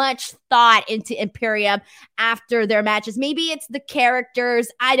put much thought into Imperium after their matches. Maybe it's the characters.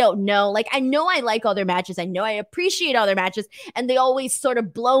 I don't know. Like I know I like all their matches. I know I appreciate all their matches, and they always sort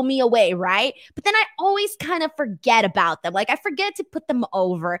of blow me away, right? But then I always kind of forget about them. Like I forget to put them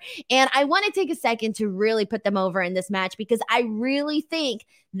over. And I want to take a second to really put them over in this match because I really think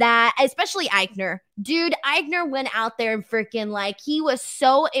that, especially Eichner, dude, Eichner went out there and freaking like, he was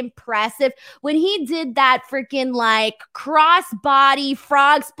so impressive when he did that freaking like crossbody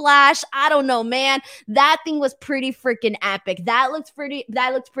frog splash. I don't know, man. That thing was pretty freaking epic. That looks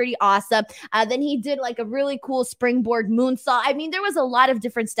pretty awesome. Then he did like a really cool springboard moonsault. I mean, there was a lot of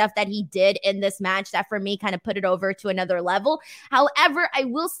different stuff that he did in this match that for me kind of put it over to another level. However, I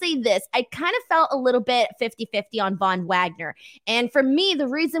will say this, I kind of felt a little bit 50-50 on Von Wagner. And for me, the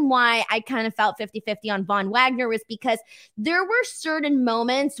reason why I kind of felt 50-50 on Von Wagner was because there were certain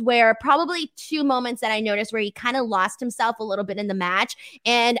moments where, probably two moments that I noticed where he kind of lost himself a little bit in the match.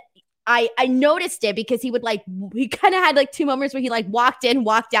 And I noticed it because he kind of had like two moments where he like walked in,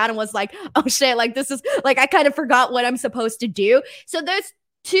 walked out and was like, oh shit, like this is like, I kind of forgot what I'm supposed to do. So those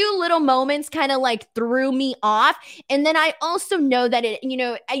two little moments kind of like threw me off. And then I also know that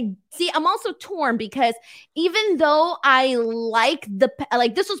I'm also torn because even though I like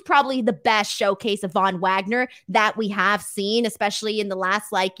this was probably the best showcase of Von Wagner that we have seen, especially in the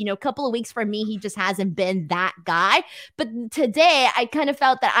last couple of weeks. For me, he just hasn't been that guy. But today I kind of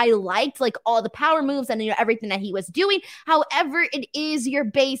felt that I liked like all the power moves and everything that he was doing. However, it is your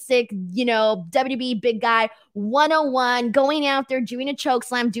basic, WWE big guy 101, going out there, doing a choke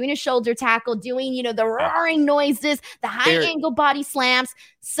slam, doing a shoulder tackle, doing, the roaring noises, the high angle body slams.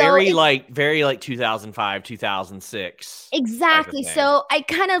 So very like 2005, 2006. Exactly. So I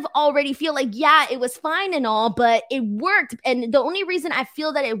kind of already feel like, yeah, it was fine and all, but it worked. And the only reason I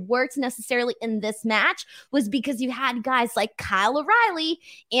feel that it worked necessarily in this match was because you had guys like Kyle O'Reilly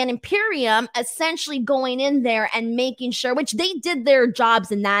and Imperium essentially going in there and making sure, which they did their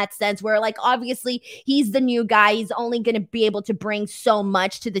jobs in that sense, where like, obviously he's the new guy. He's only going to be able to bring so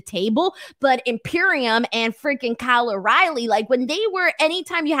much to the table. But Imperium and freaking Kyle O'Reilly, like when they were anytime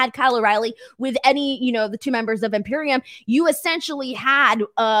anytime you had Kyle O'Reilly with any, the two members of Imperium, you essentially had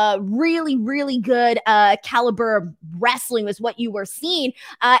really, really good caliber wrestling was what you were seeing.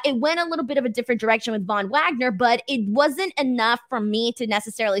 It went a little bit of a different direction with Von Wagner, but it wasn't enough for me to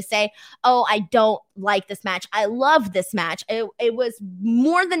necessarily say, oh, I don't like this match. I love this match. It was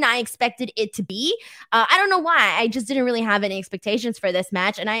more than I expected it to be. I don't know why. I just didn't really have any expectations for this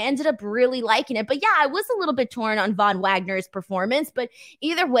match, and I ended up really liking it. But yeah, I was a little bit torn on Von Wagner's performance, but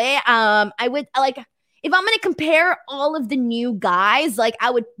either way, I would like, if I'm going to compare all of the new guys, like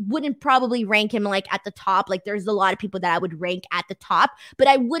I wouldn't probably rank him like at the top. Like there's a lot of people that I would rank at the top, but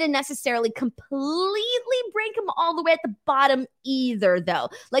I wouldn't necessarily completely rank him all the way at the bottom either though.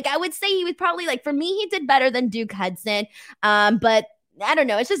 Like I would say he would probably, like, for me, he did better than Duke Hudson. But I don't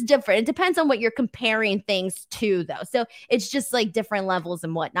know. It's just different. It depends on what you're comparing things to though. So it's just like different levels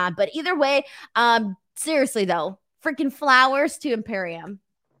and whatnot. But either way, seriously though, freaking flowers to Imperium.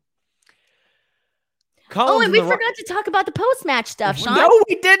 Collins and we forgot to talk about the post-match stuff, Sean. No,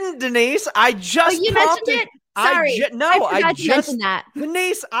 we didn't, Denise. I just you mentioned it. Sorry, I just mentioned that.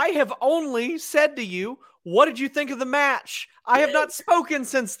 Denise, I have only said to you, what did you think of the match? I have not spoken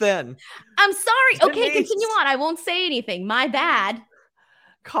since then. I'm sorry. Denise. Okay, continue on. I won't say anything. My bad.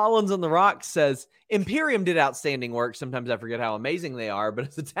 Collins on the Rock says, Imperium did outstanding work. Sometimes I forget how amazing they are, but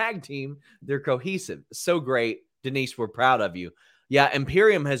as a tag team, they're cohesive. So great. Denise, we're proud of you. Yeah,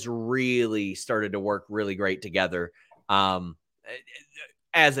 Imperium has really started to work really great together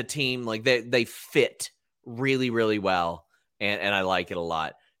as a team. Like they fit really, really well, and I like it a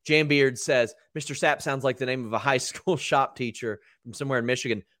lot. Jan Beard says, Mr. Sapp sounds like the name of a high school shop teacher from somewhere in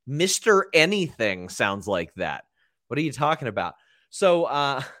Michigan. Mr. Anything sounds like that. What are you talking about?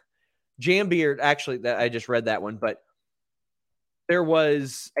 So Jan Beard, actually, I just read that one, but there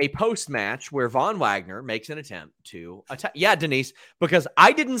was a post-match where Von Wagner makes an attempt to attack. Yeah, Denise, because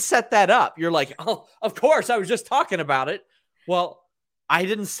I didn't set that up. You're like, oh, of course, I was just talking about it. Well, I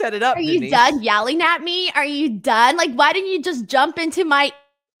didn't set it up, Are you Denise. done yelling at me? Are you done? Like, why didn't you just jump into my...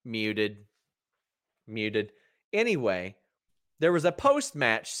 Muted. Anyway, there was a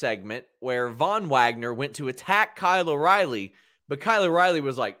post-match segment where Von Wagner went to attack Kyle O'Reilly, but Kyle O'Reilly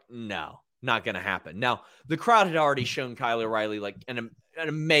was like, no. Not going to happen. Now, the crowd had already shown Kyle O'Reilly like an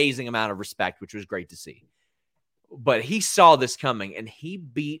amazing amount of respect, which was great to see. But he saw this coming, and he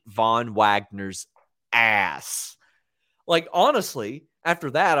beat Von Wagner's ass. Like, honestly,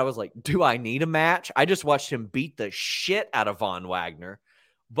 after that, I was like, do I need a match? I just watched him beat the shit out of Von Wagner.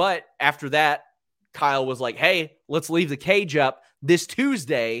 But after that, Kyle was like, hey, let's leave the cage up. This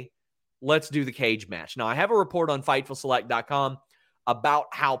Tuesday, let's do the cage match. Now, I have a report on FightfulSelect.com about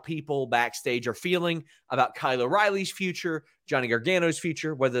how people backstage are feeling about Kyle O'Reilly's future, Johnny Gargano's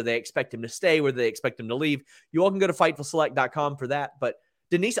future, whether they expect him to stay, whether they expect him to leave. You all can go to FightfulSelect.com for that. But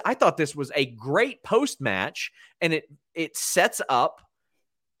Denise, I thought this was a great post-match, and it sets up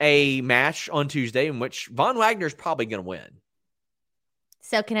a match on Tuesday in which Von Wagner is probably going to win.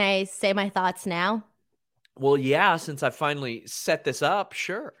 So can I say my thoughts now? Well, yeah, since I finally set this up,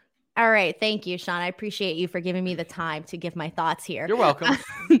 sure. All right. Thank you, Sean. I appreciate you for giving me the time to give my thoughts here. You're welcome.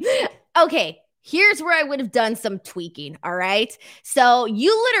 Okay. Here's where I would have done some tweaking. All right. So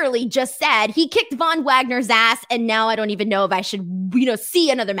you literally just said he kicked Von Wagner's ass, and now I don't even know if I should,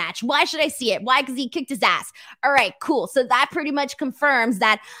 see another match. Why should I see it? Why? Because he kicked his ass. All right, cool. So that pretty much confirms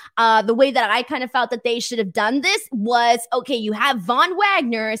that the way that I kind of felt that they should have done this was, okay, you have Von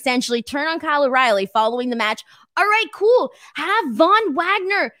Wagner essentially turn on Kyle O'Reilly following the match. All right, cool. Have Von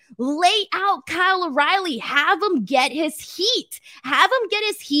Wagner lay out Kyle O'Reilly. Have him get his heat.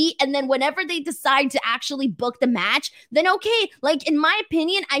 And then whenever they decide to actually book the match, then okay. Like, in my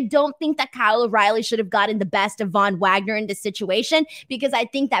opinion, I don't think that Kyle O'Reilly should have gotten the best of Von Wagner in this situation, because I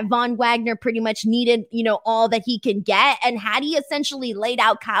think that Von Wagner pretty much needed, all that he can get. And had he essentially laid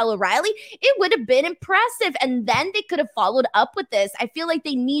out Kyle O'Reilly, it would have been impressive. And then they could have followed up with this. I feel like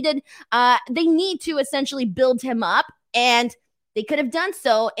they need to essentially build him up, and they could have done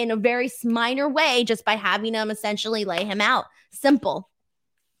so in a very minor way just by having him essentially lay him out. Simple.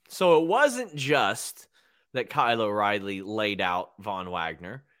 So it wasn't just that Kyle O'Reilly laid out Von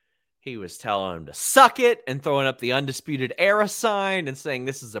Wagner. He was telling him to suck it and throwing up the Undisputed Era sign and saying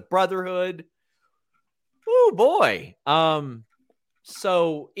this is a brotherhood. Oh boy.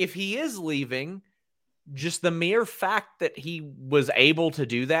 So if he is leaving, just the mere fact that he was able to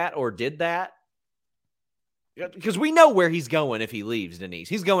do that or did that, because we know where he's going if he leaves, Denise.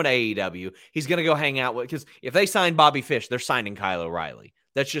 He's going to AEW. He's going to go hang out with, because if they sign Bobby Fish, they're signing Kyle O'Reilly.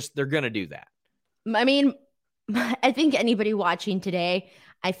 That's just, they're going to do that. I mean, I think anybody watching today,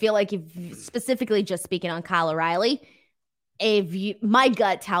 I feel like if specifically just speaking on Kyle O'Reilly, my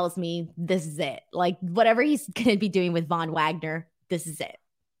gut tells me this is it. Like whatever he's going to be doing with Von Wagner, this is it.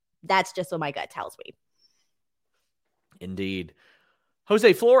 That's just what my gut tells me. Indeed.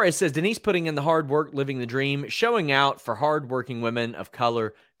 Jose Flores says, Denise putting in the hard work, living the dream, showing out for hardworking women of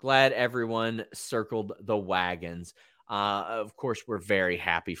color. Glad everyone circled the wagons. Of course, we're very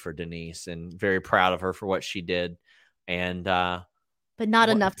happy for Denise and very proud of her for what she did. And but not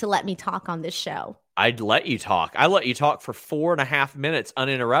enough to let me talk on this show. I'd let you talk. I let you talk for 4.5 minutes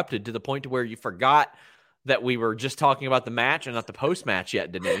uninterrupted to the point to where you forgot that we were just talking about the match and not the post-match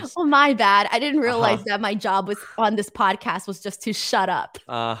yet, Denise. Oh, my bad. I didn't realize that my job was on this podcast was just to shut up.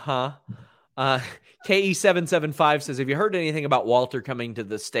 KE775 says, have you heard anything about Walter coming to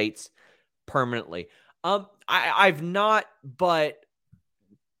the States permanently? I've not, but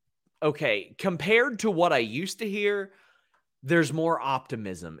okay. Compared to what I used to hear, there's more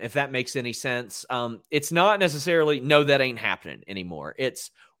optimism, if that makes any sense. It's not necessarily, no, that ain't happening anymore. It's,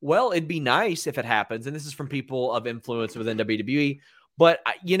 well, it'd be nice if it happens. And this is from people of influence within WWE, but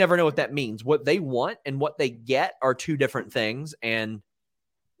you never know what that means. What they want and what they get are two different things. And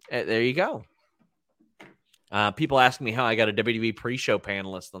there you go. People ask me how I got a WWE pre-show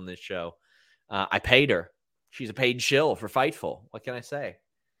panelist on this show. I paid her. She's a paid shill for Fightful. What can I say?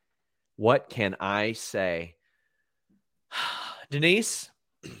 What can I say? Denise?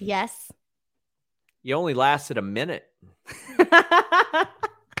 Yes. You only lasted a minute.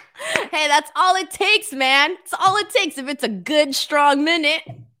 Hey, that's all it takes, man. It's all it takes if it's a good, strong minute.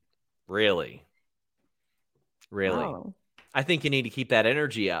 Really? Oh. I think you need to keep that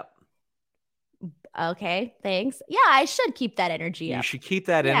energy up. Okay, thanks. Yeah, I should keep that energy up. You should keep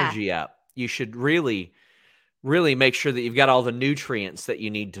that energy up. You should really, really make sure that you've got all the nutrients that you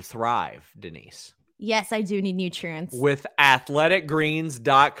need to thrive, Denise. Yes, I do need nutrients. With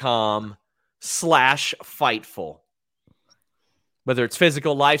athleticgreens.com/Fightful. Whether it's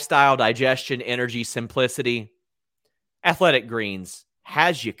physical, lifestyle, digestion, energy, simplicity, Athletic Greens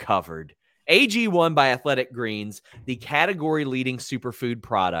has you covered. AG1 by Athletic Greens, the category-leading superfood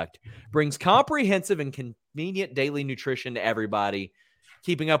product, brings comprehensive and convenient daily nutrition to everybody.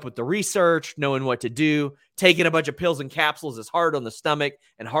 Keeping up with the research, knowing what to do, taking a bunch of pills and capsules is hard on the stomach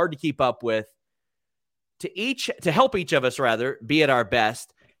and hard to keep up with. To help each of us, be at our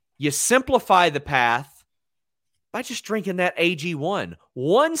best, you simplify the path by just drinking that AG1.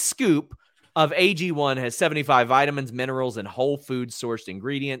 One scoop of AG1 has 75 vitamins, minerals, and whole food sourced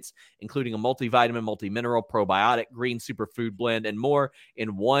ingredients, including a multivitamin, multi-mineral, probiotic, green superfood blend, and more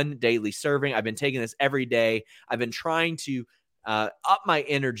in one daily serving. I've been taking this every day. I've been trying to up my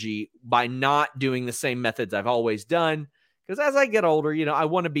energy by not doing the same methods I've always done. Because as I get older, I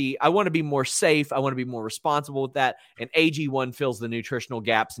want to be more safe. I want to be more responsible with that. And AG1 fills the nutritional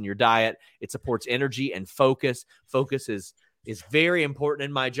gaps in your diet. It supports energy and focus. Focus is very important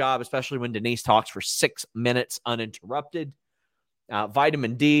in my job, especially when Denise talks for 6 minutes uninterrupted.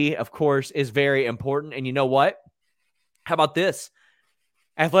 Vitamin D, of course, is very important. And you know what? How about this?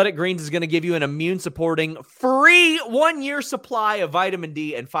 Athletic Greens is going to give you an immune-supporting free 1-year supply of vitamin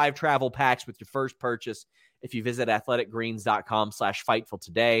D and 5 travel packs with your first purchase if you visit athleticgreens.com/Fightful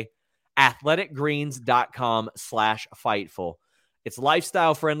today. athleticgreens.com/Fightful. It's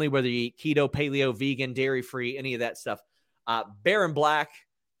lifestyle friendly, whether you eat keto, paleo, vegan, dairy-free, any of that stuff. Baron Black,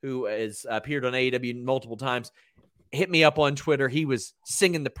 who has appeared on AEW multiple times, hit me up on Twitter. He was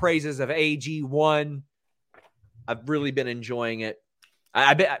singing the praises of AG1. I've really been enjoying it.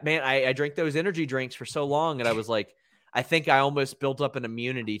 I drank those energy drinks for so long, and I was like, I think I almost built up an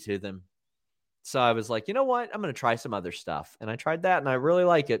immunity to them. So I was like, you know what? I'm going to try some other stuff. And I tried that, and I really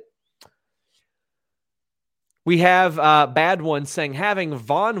like it. We have Bad One saying having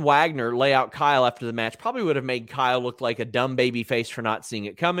Von Wagner lay out Kyle after the match probably would have made Kyle look like a dumb baby face for not seeing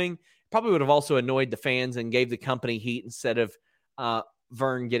it coming. Probably would have also annoyed the fans and gave the company heat instead of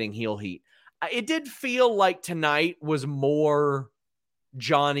Vern getting heel heat. It did feel like tonight was more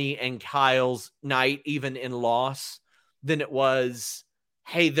Johnny and Kyle's night, even in loss, than it was,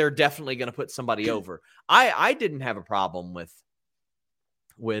 hey, they're definitely going to put somebody over. I didn't have a problem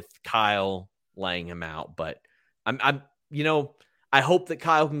with Kyle laying him out, but I hope that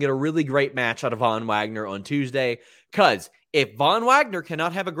Kyle can get a really great match out of Von Wagner on Tuesday, because if Von Wagner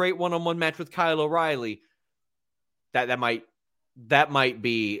cannot have a great one-on-one match with Kyle O'Reilly, that might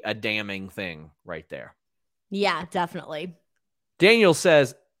be a damning thing right there. Yeah, definitely. Daniel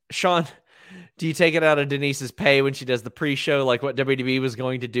says, Sean, do you take it out of Denise's pay when she does the pre-show like what WWE was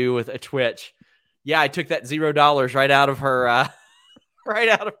going to do with a Twitch? Yeah, I took that $0 right out of her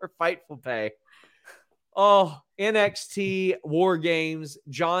Fightful pay. Oh, NXT War Games,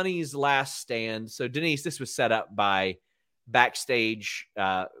 Johnny's Last Stand. So Denise, this was set up by backstage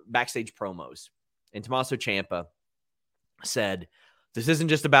promos. And Tommaso Ciampa said, "This isn't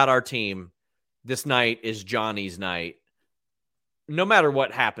just about our team. This night is Johnny's night." No matter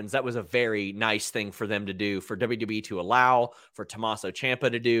what happens, that was a very nice thing for them to do, for WWE to allow, for Tommaso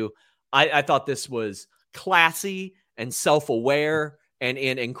Ciampa to do. I thought this was classy and self-aware and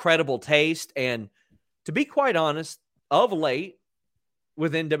in incredible taste. And to be quite honest, of late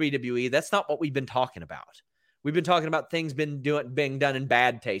within WWE, that's not what we've been talking about. We've been talking about things being done in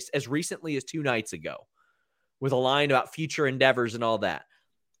bad taste as recently as 2 nights ago with a line about future endeavors and all that.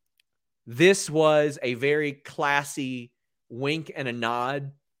 This was a very classy wink and a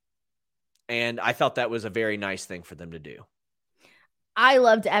nod, and I thought that was a very nice thing for them to do. I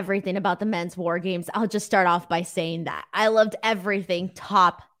loved everything about the men's War Games. I'll just start off by saying that. I loved everything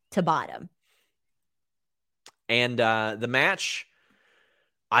top to bottom. And the match,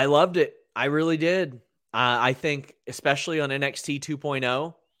 I loved it. I really did. I think, especially on NXT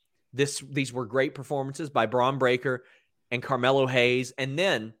 2.0, these were great performances by Bron Breakker and Carmelo Hayes. And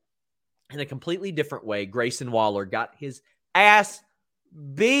then, in a completely different way, Grayson Waller got his ass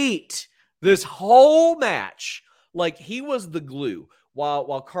beat this whole match. Like, he was the glue.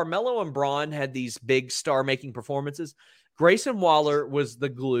 While Carmelo and Braun had these big star-making performances, Grayson Waller was the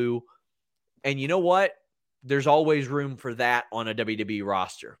glue. And you know what? There's always room for that on a WWE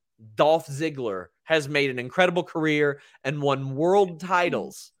roster. Dolph Ziggler has made an incredible career and won world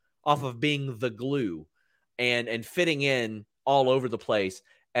titles off of being the glue and fitting in all over the place.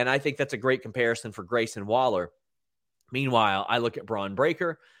 And I think that's a great comparison for Grayson Waller. Meanwhile, I look at Bron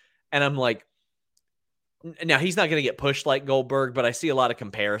Breakker and I'm like, now he's not going to get pushed like Goldberg, but I see a lot of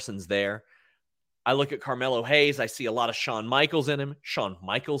comparisons there. I look at Carmelo Hayes. I see a lot of Shawn Michaels in him. Shawn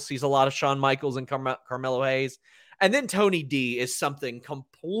Michaels sees a lot of Shawn Michaels in Carmelo Hayes. And then Tony D is something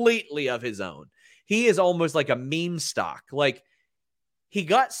completely of his own. He is almost like a meme stock. Like, he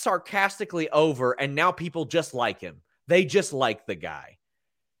got sarcastically over, and now people just like him. They just like the guy.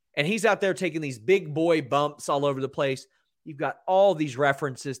 And he's out there taking these big boy bumps all over the place. You've got all these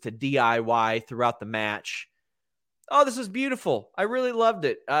references to DIY throughout the match. Oh, this is beautiful. I really loved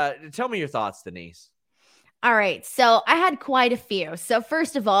it. Tell me your thoughts, Denise. All right, so I had quite a few. So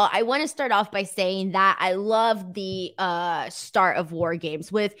first of all, I want to start off by saying that I love the start of War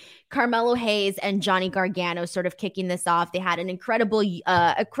Games with Carmelo Hayes and Johnny Gargano sort of kicking this off. They had an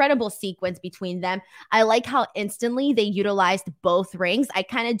incredible sequence between them. I like how instantly they utilized both rings. I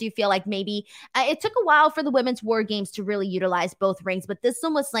kind of do feel like maybe it took a while for the women's War Games to really utilize both rings, but this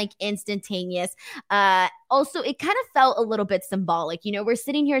one was like instantaneous. Also, it kind of felt a little bit symbolic. You know, we're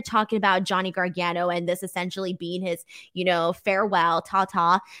sitting here talking about Johnny Gargano and this essentially being his, farewell,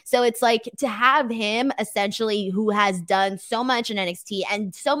 ta-ta. So it's like to have him essentially, who has done so much in NXT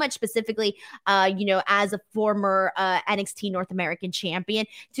and so much specifically, as a former NXT North American champion,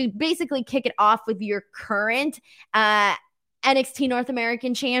 to basically kick it off with your current NXT North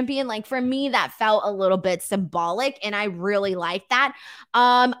American champion. Like, for me, that felt a little bit symbolic, and I really like that.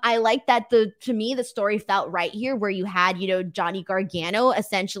 I like that to me, the story felt right here, where you had, Johnny Gargano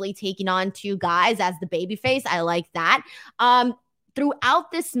essentially taking on 2 guys as the babyface. I like that.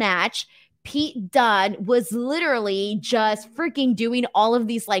 Throughout this match, Pete Dunne was literally just freaking doing all of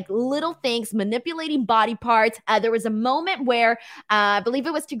these like little things, manipulating body parts. There was a moment where I believe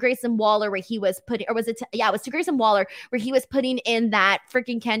it was to Grayson Waller where he was putting, or was it? It was to Grayson Waller where he was putting in that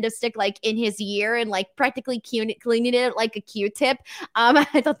freaking kendo stick like in his ear and like practically cleaning it like a Q-tip.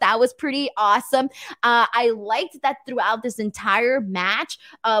 I thought that was pretty awesome. I liked that throughout this entire match,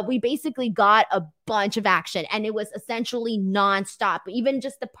 we basically got a bunch of action, and it was essentially nonstop. Even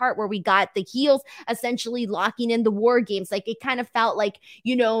just the part where we got the heels essentially locking in the War Games, like it kind of felt like,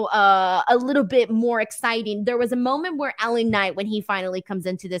 a little bit more exciting. There was a moment where LA Knight, when he finally comes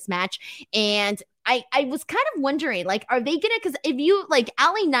into this match, and I was kind of wondering, like, are they gonna, because if you like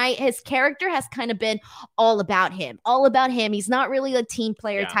LA Knight, his character has kind of been all about him. He's not really a team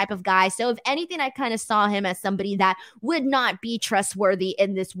player type of guy. So if anything, I kind of saw him as somebody that would not be trustworthy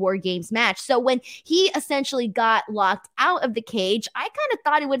in this War Games match. So when he essentially got locked out of the cage, I kind of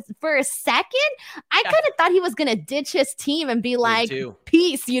thought it was, for a second, I kind of thought he was gonna ditch his team and be like,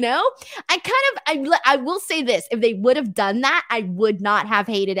 peace, I will say this, if they would have done that, I would not have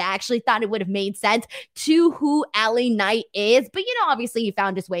hated it. I actually thought it would have made sense. sense to who LA Knight is. But, obviously he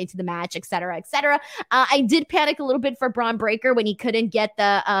found his way into the match, et cetera, et cetera. I did panic a little bit for Braun Breaker when he couldn't get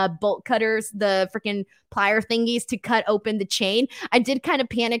the bolt cutters, the freaking plier thingies to cut open the chain. I did kind of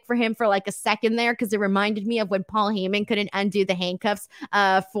panic for him for like a second there because it reminded me of when Paul Heyman couldn't undo the handcuffs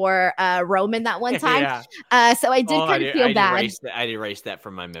for Roman that one time. So I did kind of feel bad. I'd erase that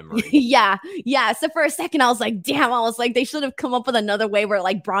from my memory. Yeah. So for a second, I was like, damn, they should have come up with another way where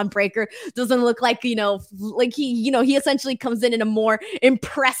like Braun Breaker doesn't look like, like he essentially comes in a more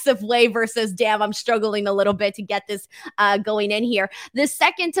impressive way versus, damn, I'm struggling a little bit to get this going in here. The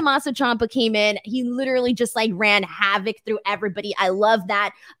second Tommaso Ciampa came in, he literally just like ran havoc through everybody. I love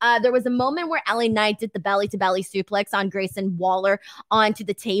that. There was a moment where LA Knight did the belly to belly suplex on Grayson Waller onto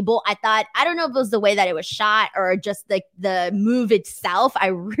the table. I don't know if it was the way that it was shot or just the move itself. I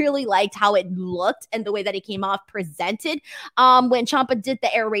really liked how it looked and the way that it came off presented. When Ciampa did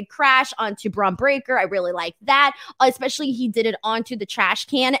the air raid crash onto Braun Breaker, I really liked that. Especially he did it onto the trash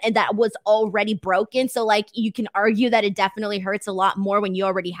can and that was already broken. So like you can argue that it definitely hurts a lot more when you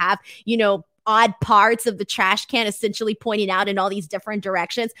already have, odd parts of the trash can essentially pointing out in all these different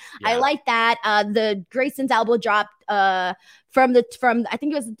directions. Yeah. I like that. The Grayson's elbow drop from I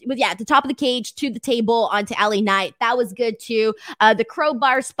think it was the top of the cage to the table onto LA Knight. That was good too. The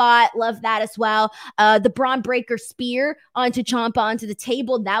crowbar spot, love that as well. The Braun Breaker spear onto Ciampa onto the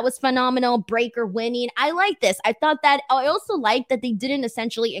table, that was phenomenal. Breaker winning. I like this. I thought that I also liked that they didn't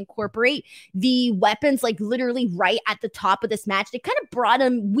essentially incorporate the weapons like literally right at the top of this match. They kind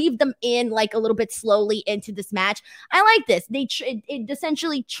of weaved them in like a little bit slowly into this match. I like this. It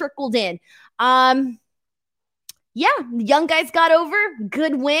essentially trickled in. Yeah, the young guys got over.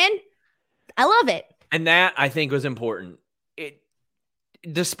 Good win. I love it. And that, I think, was important.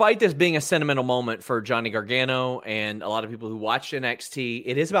 Despite this being a sentimental moment for Johnny Gargano and a lot of people who watch NXT,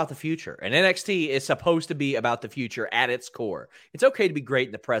 it is about the future. And NXT is supposed to be about the future at its core. It's okay to be great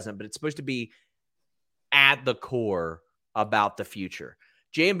in the present, but it's supposed to be at the core about the future.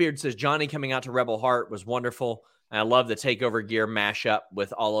 Jam Beard says Johnny coming out to Rebel Heart was wonderful. And I love the TakeOver gear mashup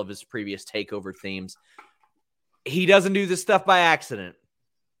with all of his previous TakeOver themes. He doesn't do this stuff by accident.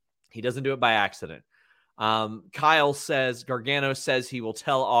 He doesn't do it by accident. Kyle says, Gargano says he will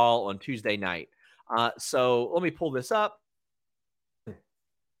tell all on Tuesday night. So let me pull this up.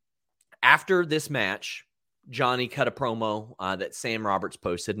 After this match, Johnny cut a promo that Sam Roberts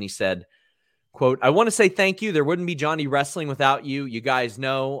posted, and he said, quote, I want to say thank you. There wouldn't be Johnny Wrestling without you. You guys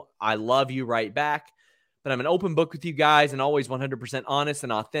know I love you right back. But I'm an open book with you guys and always 100% honest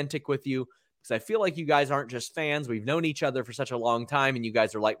and authentic with you. Because I feel like you guys aren't just fans. We've known each other for such a long time, and you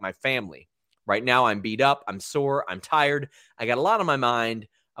guys are like my family. Right now, I'm beat up. I'm sore. I'm tired. I got a lot on my mind.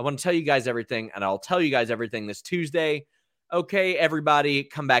 I want to tell you guys everything, and I'll tell you guys everything this Tuesday. Okay, everybody,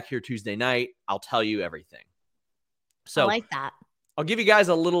 come back here Tuesday night. I'll tell you everything. So I like that. I'll give you guys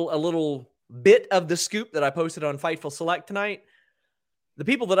a little bit of the scoop that I posted on Fightful Select tonight. The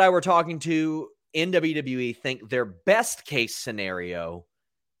people that I were talking to in WWE think their best case scenario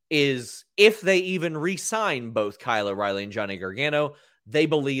is if they even re-sign both Kyle O'Reilly and Johnny Gargano, they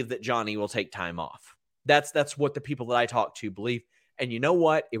believe that Johnny will take time off. That's what the people that I talk to believe. And you know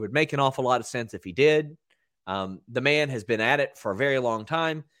what? It would make an awful lot of sense if he did. The man has been at it for a very long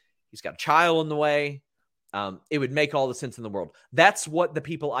time. He's got a child in the way. It would make all the sense in the world. That's what the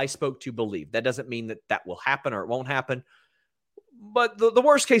people I spoke to believe. That doesn't mean that will happen or it won't happen. But the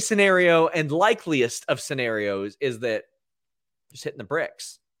worst case scenario and likeliest of scenarios is that just hitting the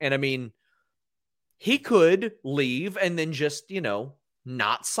bricks. And I mean, he could leave and then just,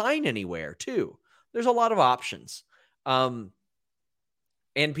 not sign anywhere too. There's a lot of options. And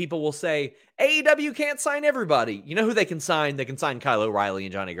people will say, AEW can't sign everybody. You know who they can sign? They can sign Kyle O'Reilly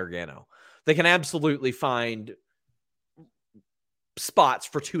and Johnny Gargano. They can absolutely find spots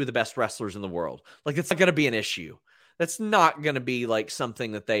for two of the best wrestlers in the world. Like, it's not going to be an issue. That's not going to be like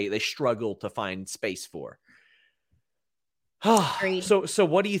something that they struggle to find space for. So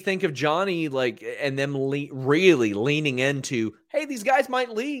what do you think of Johnny, and them really leaning into, hey, these guys might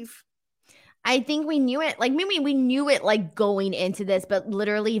leave? I think we knew it. Maybe we knew it going into this, but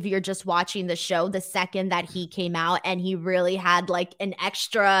literally if you're just watching the show, the second that he came out and he really had an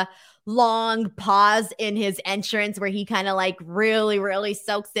extra long pause in his entrance where he kind of really, really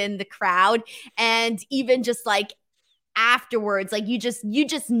soaks in the crowd. And even just afterwards, you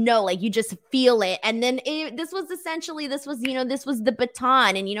just know, you just feel it. And then this was the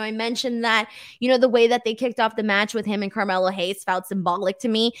baton. And, I mentioned that, the way that they kicked off the match with him and Carmelo Hayes felt symbolic to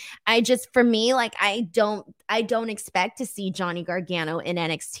me. I don't expect to see Johnny Gargano in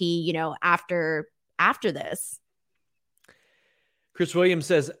NXT, after this. Chris Williams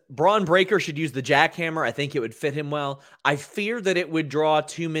says Braun Breaker should use the jackhammer. I think it would fit him well. I fear that it would draw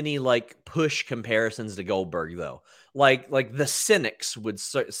too many like push comparisons to Goldberg, though. Like the cynics would,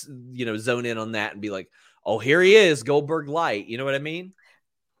 zone in on that and be like, "Oh, here he is, Goldberg light." You know what I mean?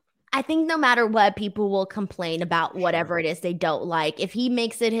 I think no matter what, people will complain about whatever it is they don't like. If he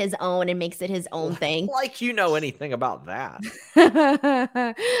makes it his own and makes it his own thing. Like you know anything about that.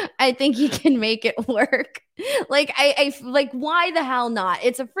 I think he can make it work. Like, I like, why the hell not?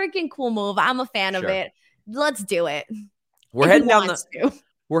 It's a freaking cool move. I'm a fan of it. Let's do it. We're heading down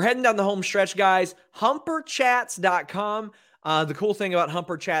the home stretch, guys. Humperchats.com. The cool thing about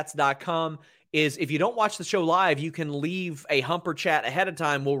humperchats.com is if you don't watch the show live, you can leave a Humper chat ahead of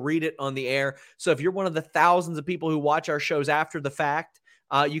time. We'll read it on the air. So if you're one of the thousands of people who watch our shows after the fact,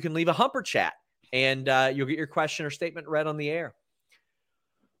 you can leave a Humper chat and you'll get your question or statement read on the air.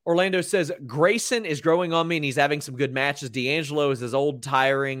 Orlando says, Grayson is growing on me and he's having some good matches. D'Angelo is his old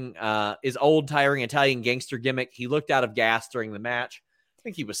tiring Italian gangster gimmick. He looked out of gas during the match. I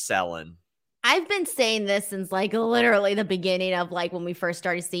think he was selling. I've been saying this since like literally the beginning of like when we first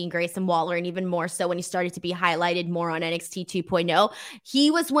started seeing Grayson Waller, and even more so when he started to be highlighted more on NXT 2.0.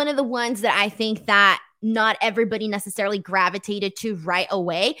 He was one of the ones that I think that not everybody necessarily gravitated to right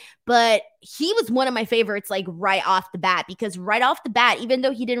away, but he was one of my favorites like right off the bat, because right off the bat, even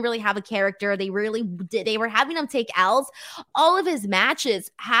though he didn't really have a character, they were having him take L's. All of his matches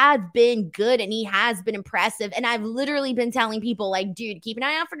have been good and he has been impressive. And I've literally been telling people like, dude, keep an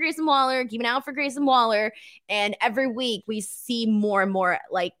eye out for Grayson Waller. And every week we see more and more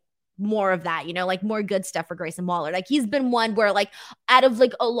like more of that, like more good stuff for Grayson Waller. Like he's been one where like out of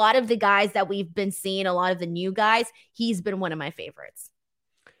like a lot of the guys that we've been seeing, a lot of the new guys, he's been one of my favorites.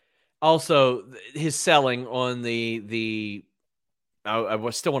 Also, his selling on I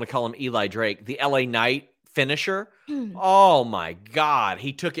still want to call him Eli Drake, the LA Knight finisher. Oh my God.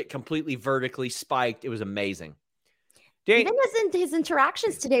 He took it completely vertically spiked. It was amazing. Even his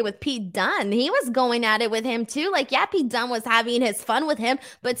interactions today with Pete Dunne, he was going at it with him too. Like, yeah, Pete Dunne was having his fun with him,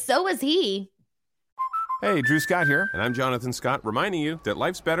 but so was he. Hey, Drew Scott here, and I'm Jonathan Scott, reminding you that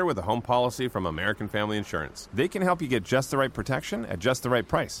life's better with a home policy from American Family Insurance. They can help you get just the right protection at just the right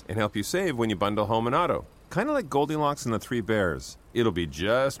price and help you save when you bundle home and auto. Kind of like Goldilocks and the Three Bears. It'll be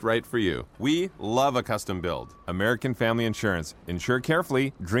just right for you. We love a custom build. American Family Insurance. Insure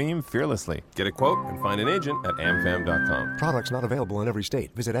carefully, dream fearlessly. Get a quote and find an agent at amfam.com. Products not available in every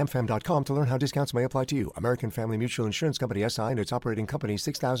state. Visit amfam.com to learn how discounts may apply to you. American Family Mutual Insurance Company, SI, and its operating company,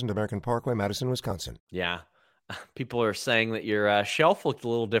 6000 American Parkway, Madison, Wisconsin. Yeah. People are saying that your shelf looked a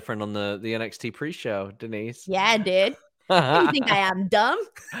little different on the NXT pre-show, Denise. Yeah, it did. You think I am dumb?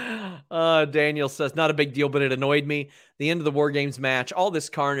 Daniel says, not a big deal, but it annoyed me. The end of the War Games match, all this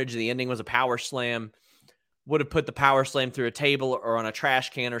carnage, the ending was a power slam. Would have put the power slam through a table or on a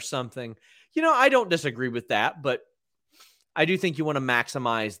trash can or something. I don't disagree with that, but I do think you want to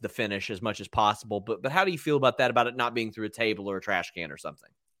maximize the finish as much as possible. But how do you feel about that, about it not being through a table or a trash can or something?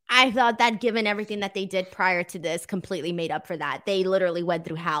 I thought that given everything that they did prior to this completely made up for that. They literally went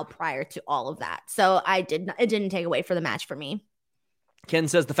through hell prior to all of that. So it didn't take away for the match for me. Ken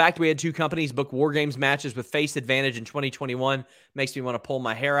says the fact we had two companies book War Games matches with Face Advantage in 2021 makes me want to pull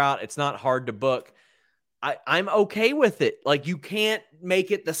my hair out. It's not hard to book. I'm okay with it. Like, you can't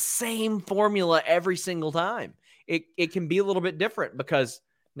make it the same formula every single time. It can be a little bit different because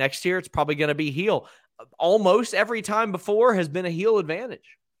next year it's probably going to be heel. Almost every time before has been a heel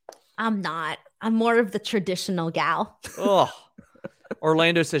advantage. I'm not. I'm more of the traditional gal. Oh,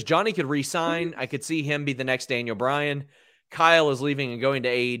 Orlando says Johnny could re-sign. I could see him be the next Daniel Bryan. Kyle is leaving and going to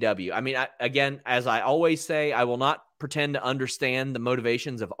AEW. I mean, again, as I always say, I will not pretend to understand the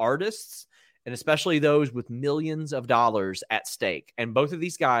motivations of artists, and especially those with millions of dollars at stake. And both of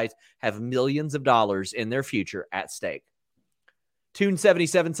these guys have millions of dollars in their future at stake.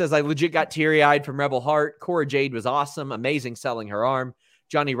 Tune77 says, I legit got teary-eyed from Rebel Heart. Cora Jade was awesome. Amazing selling her arm.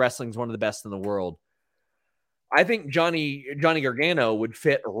 Johnny Wrestling's one of the best in the world. I think Johnny Gargano would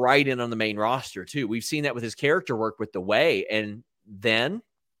fit right in on the main roster, too. We've seen that with his character work with The Way. And then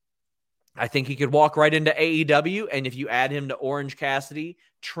I think he could walk right into AEW. And if you add him to Orange Cassidy,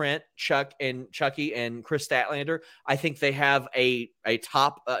 Trent, Chucky, and Chris Statlander, I think they have a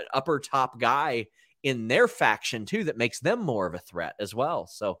upper top guy in their faction, too, that makes them more of a threat as well.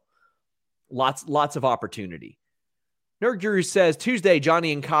 So lots of opportunity. Nerd Guru says, Tuesday,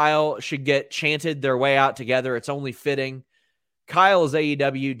 Johnny and Kyle should get chanted their way out together. It's only fitting. Kyle is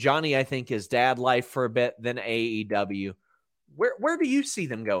AEW. Johnny, I think, is dad life for a bit, then AEW. Where do you see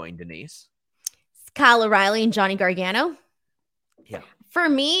them going, Denise? Kyle O'Reilly and Johnny Gargano. Yeah. For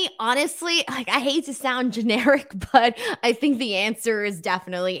me, honestly, like I hate to sound generic, but I think the answer is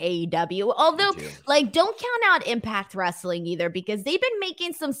definitely AEW. Although, like, don't count out Impact Wrestling either because they've been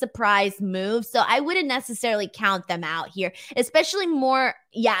making some surprise moves. So I wouldn't necessarily count them out here, especially more.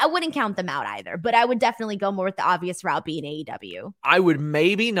 Yeah, I wouldn't count them out either, but I would definitely go more with the obvious route being AEW. I would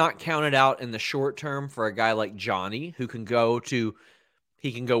maybe not count it out in the short term for a guy like Johnny who can go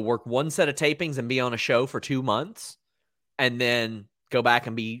work one set of tapings and be on a show for 2 months and then go back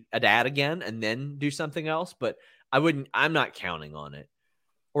and be a dad again and then do something else. But I'm not counting on it.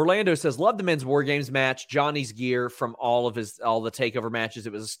 Orlando says, love the men's War Games match. Johnny's gear from all the takeover matches.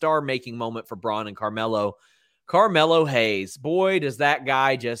 It was a star-making moment for Braun and Carmelo. Carmelo Hayes, boy, does that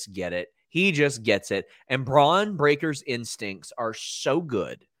guy just get it. He just gets it. And Braun Breaker's instincts are so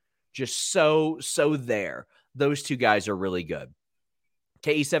good. Just so there. Those two guys are really good.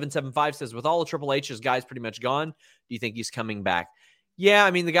 KE775 says, with all of Triple H's guys pretty much gone, do you think he's coming back? Yeah,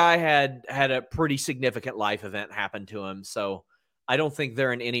 I mean, the guy had a pretty significant life event happen to him, so I don't think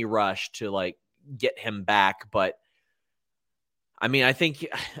they're in any rush to, like, get him back. But, I mean,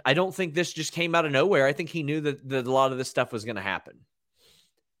 I don't think this just came out of nowhere. I think he knew that a lot of this stuff was going to happen.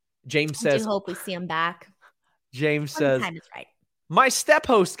 James says, I do hope we see him back. James says, time is right. My step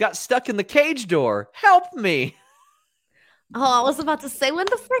host got stuck in the cage door. Help me. Oh, I was about to say, when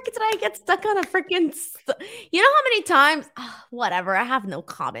the frick did I get stuck on a freaking... You know how many times... Oh, whatever, I have no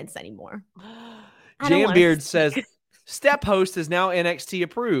comments anymore. Jambeard says, Step host is now NXT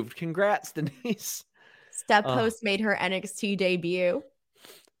approved. Congrats, Denise. Step host made her NXT debut.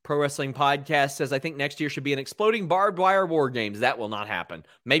 Pro Wrestling Podcast says, I think next year should be an exploding barbed wire War Games. That will not happen.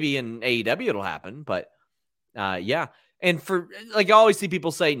 Maybe in AEW it'll happen, but yeah. And for, like, I always see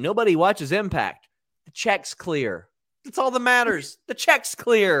people say, nobody watches Impact. The check's clear. That's all that matters. The check's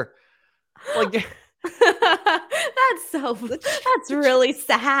clear. Like, that's really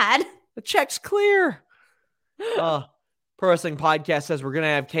sad. The check's clear. Pro Wrestling Podcast says we're going to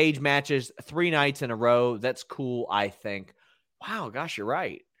have cage matches 3 nights in a row. That's cool, I think. Wow, gosh, you're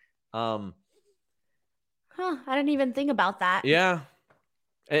right. I didn't even think about that. Yeah.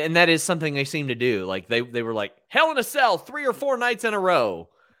 And that is something they seem to do. Like they were like, Hell in a Cell 3 or 4 nights in a row.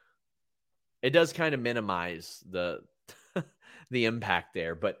 It does kind of minimize the the impact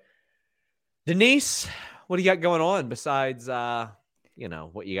there. But Denise, what do you got going on besides what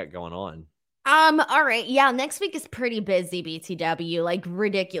you got going on? All right. Yeah, next week is pretty busy, BTW, like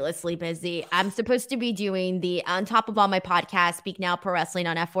ridiculously busy. I'm supposed to be doing on top of all my podcasts, Speak Now Pro Wrestling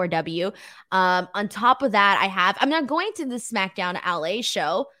on F4W. On top of that, I'm not going to the SmackDown LA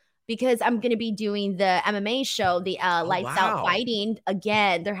show because I'm going to be doing the MMA show, the Lights Out Fighting.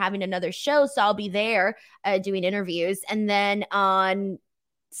 Again, they're having another show, so I'll be there doing interviews. And then on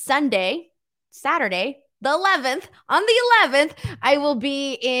Saturday, the 11th, on the 11th, I will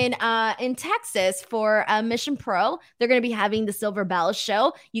be in Texas for Mission Pro. They're going to be having the Silver Bell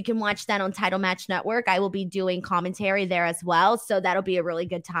show. You can watch that on Title Match Network. I will be doing commentary there as well. So that'll be a really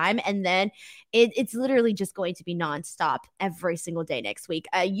good time. And then it's literally just going to be nonstop every single day next week.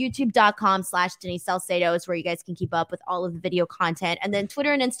 YouTube.com/Denise Salcedo is where you guys can keep up with all of the video content. And then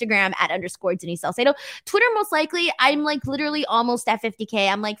Twitter and Instagram @_ Denise Salcedo. Twitter, most likely, I'm like literally almost at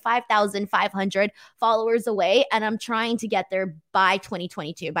 50K. I'm like 5,500 followers away, and I'm trying to get there by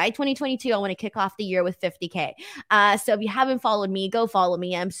 2022. By 2022, I want to kick off the year with 50K. So if you haven't followed me, go follow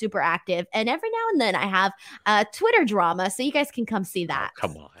me. I'm super active. And every now and then I have Twitter drama, so you guys can come see that. Oh,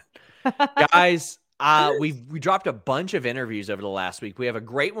 come on. Guys, we dropped a bunch of interviews over the last week. We have a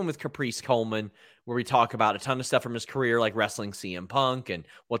great one with Caprice Coleman where we talk about a ton of stuff from his career, like wrestling CM Punk and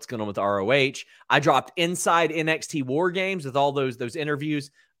what's going on with ROH. I dropped Inside NXT War Games with all those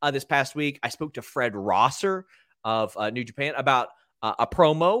interviews this past week. I spoke to Fred Rosser of New Japan about a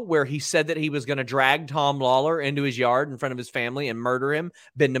promo where he said that he was going to drag Tom Lawler into his yard in front of his family and murder him,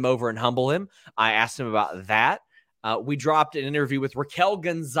 bend him over and humble him. I asked him about that. We dropped an interview with Raquel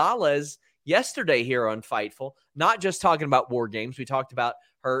Gonzalez yesterday here on Fightful, not just talking about War Games. We talked about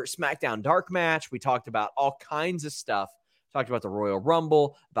her SmackDown Dark match. We talked about all kinds of stuff. Talked about the Royal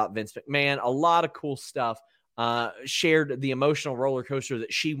Rumble, about Vince McMahon, a lot of cool stuff. Shared the emotional roller coaster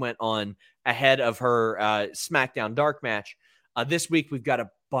that she went on ahead of her SmackDown Dark match. This week, we've got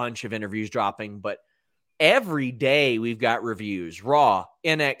a bunch of interviews dropping, but every day we've got reviews. Raw,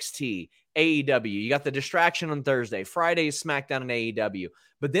 NXT, AEW. You got the distraction on Thursday. Friday is SmackDown and AEW.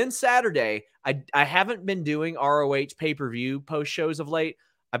 But then Saturday, I haven't been doing ROH pay-per-view post shows of late.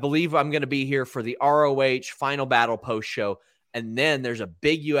 I believe I'm going to be here for the ROH Final Battle post show. And then there's a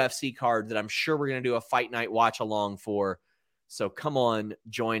big UFC card that I'm sure we're going to do a fight night watch along for. So come on,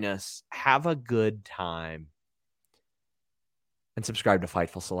 join us. Have a good time. and subscribe to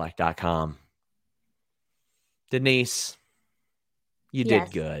FightfulSelect.com. Denise, you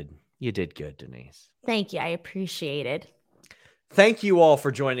did good. You did good, Denise. Thank you. I appreciate it. Thank you all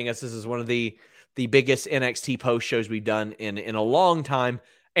for joining us. This is one of the biggest NXT post shows we've done in a long time.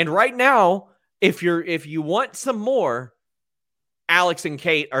 And right now, if you want some more, Alex and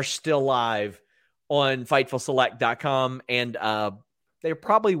Kate are still live on FightfulSelect.com, and they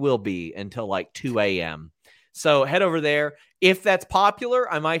probably will be until like 2 a.m. So head over there. If that's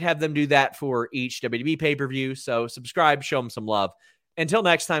popular, I might have them do that for each WWE pay-per-view. So subscribe, show them some love. Until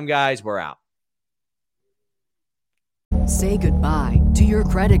next time, guys, we're out. Say goodbye to your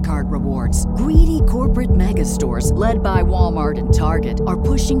credit card rewards. Greedy corporate mega stores, led by Walmart and Target, are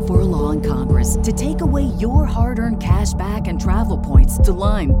pushing for a law in Congress to take away your hard-earned cash back and travel points to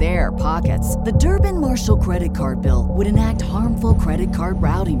line their pockets. The Durbin-Marshall credit card bill would enact harmful credit card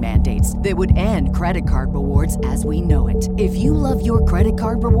routing mandates that would end credit card rewards as we know it. If you love your credit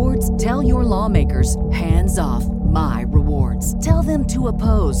card rewards, tell your lawmakers, hands off my rewards. Tell them to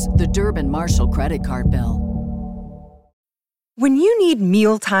oppose the Durbin-Marshall credit card bill. When you need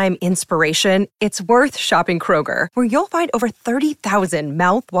mealtime inspiration, it's worth shopping Kroger, where you'll find over 30,000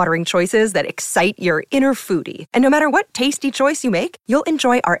 mouth-watering choices that excite your inner foodie. And no matter what tasty choice you make, you'll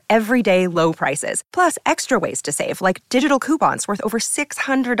enjoy our everyday low prices, plus extra ways to save, like digital coupons worth over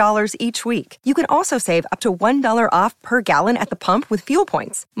 $600 each week. You can also save up to $1 off per gallon at the pump with fuel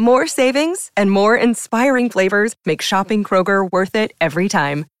points. More savings and more inspiring flavors make shopping Kroger worth it every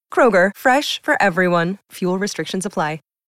time. Kroger, fresh for everyone. Fuel restrictions apply.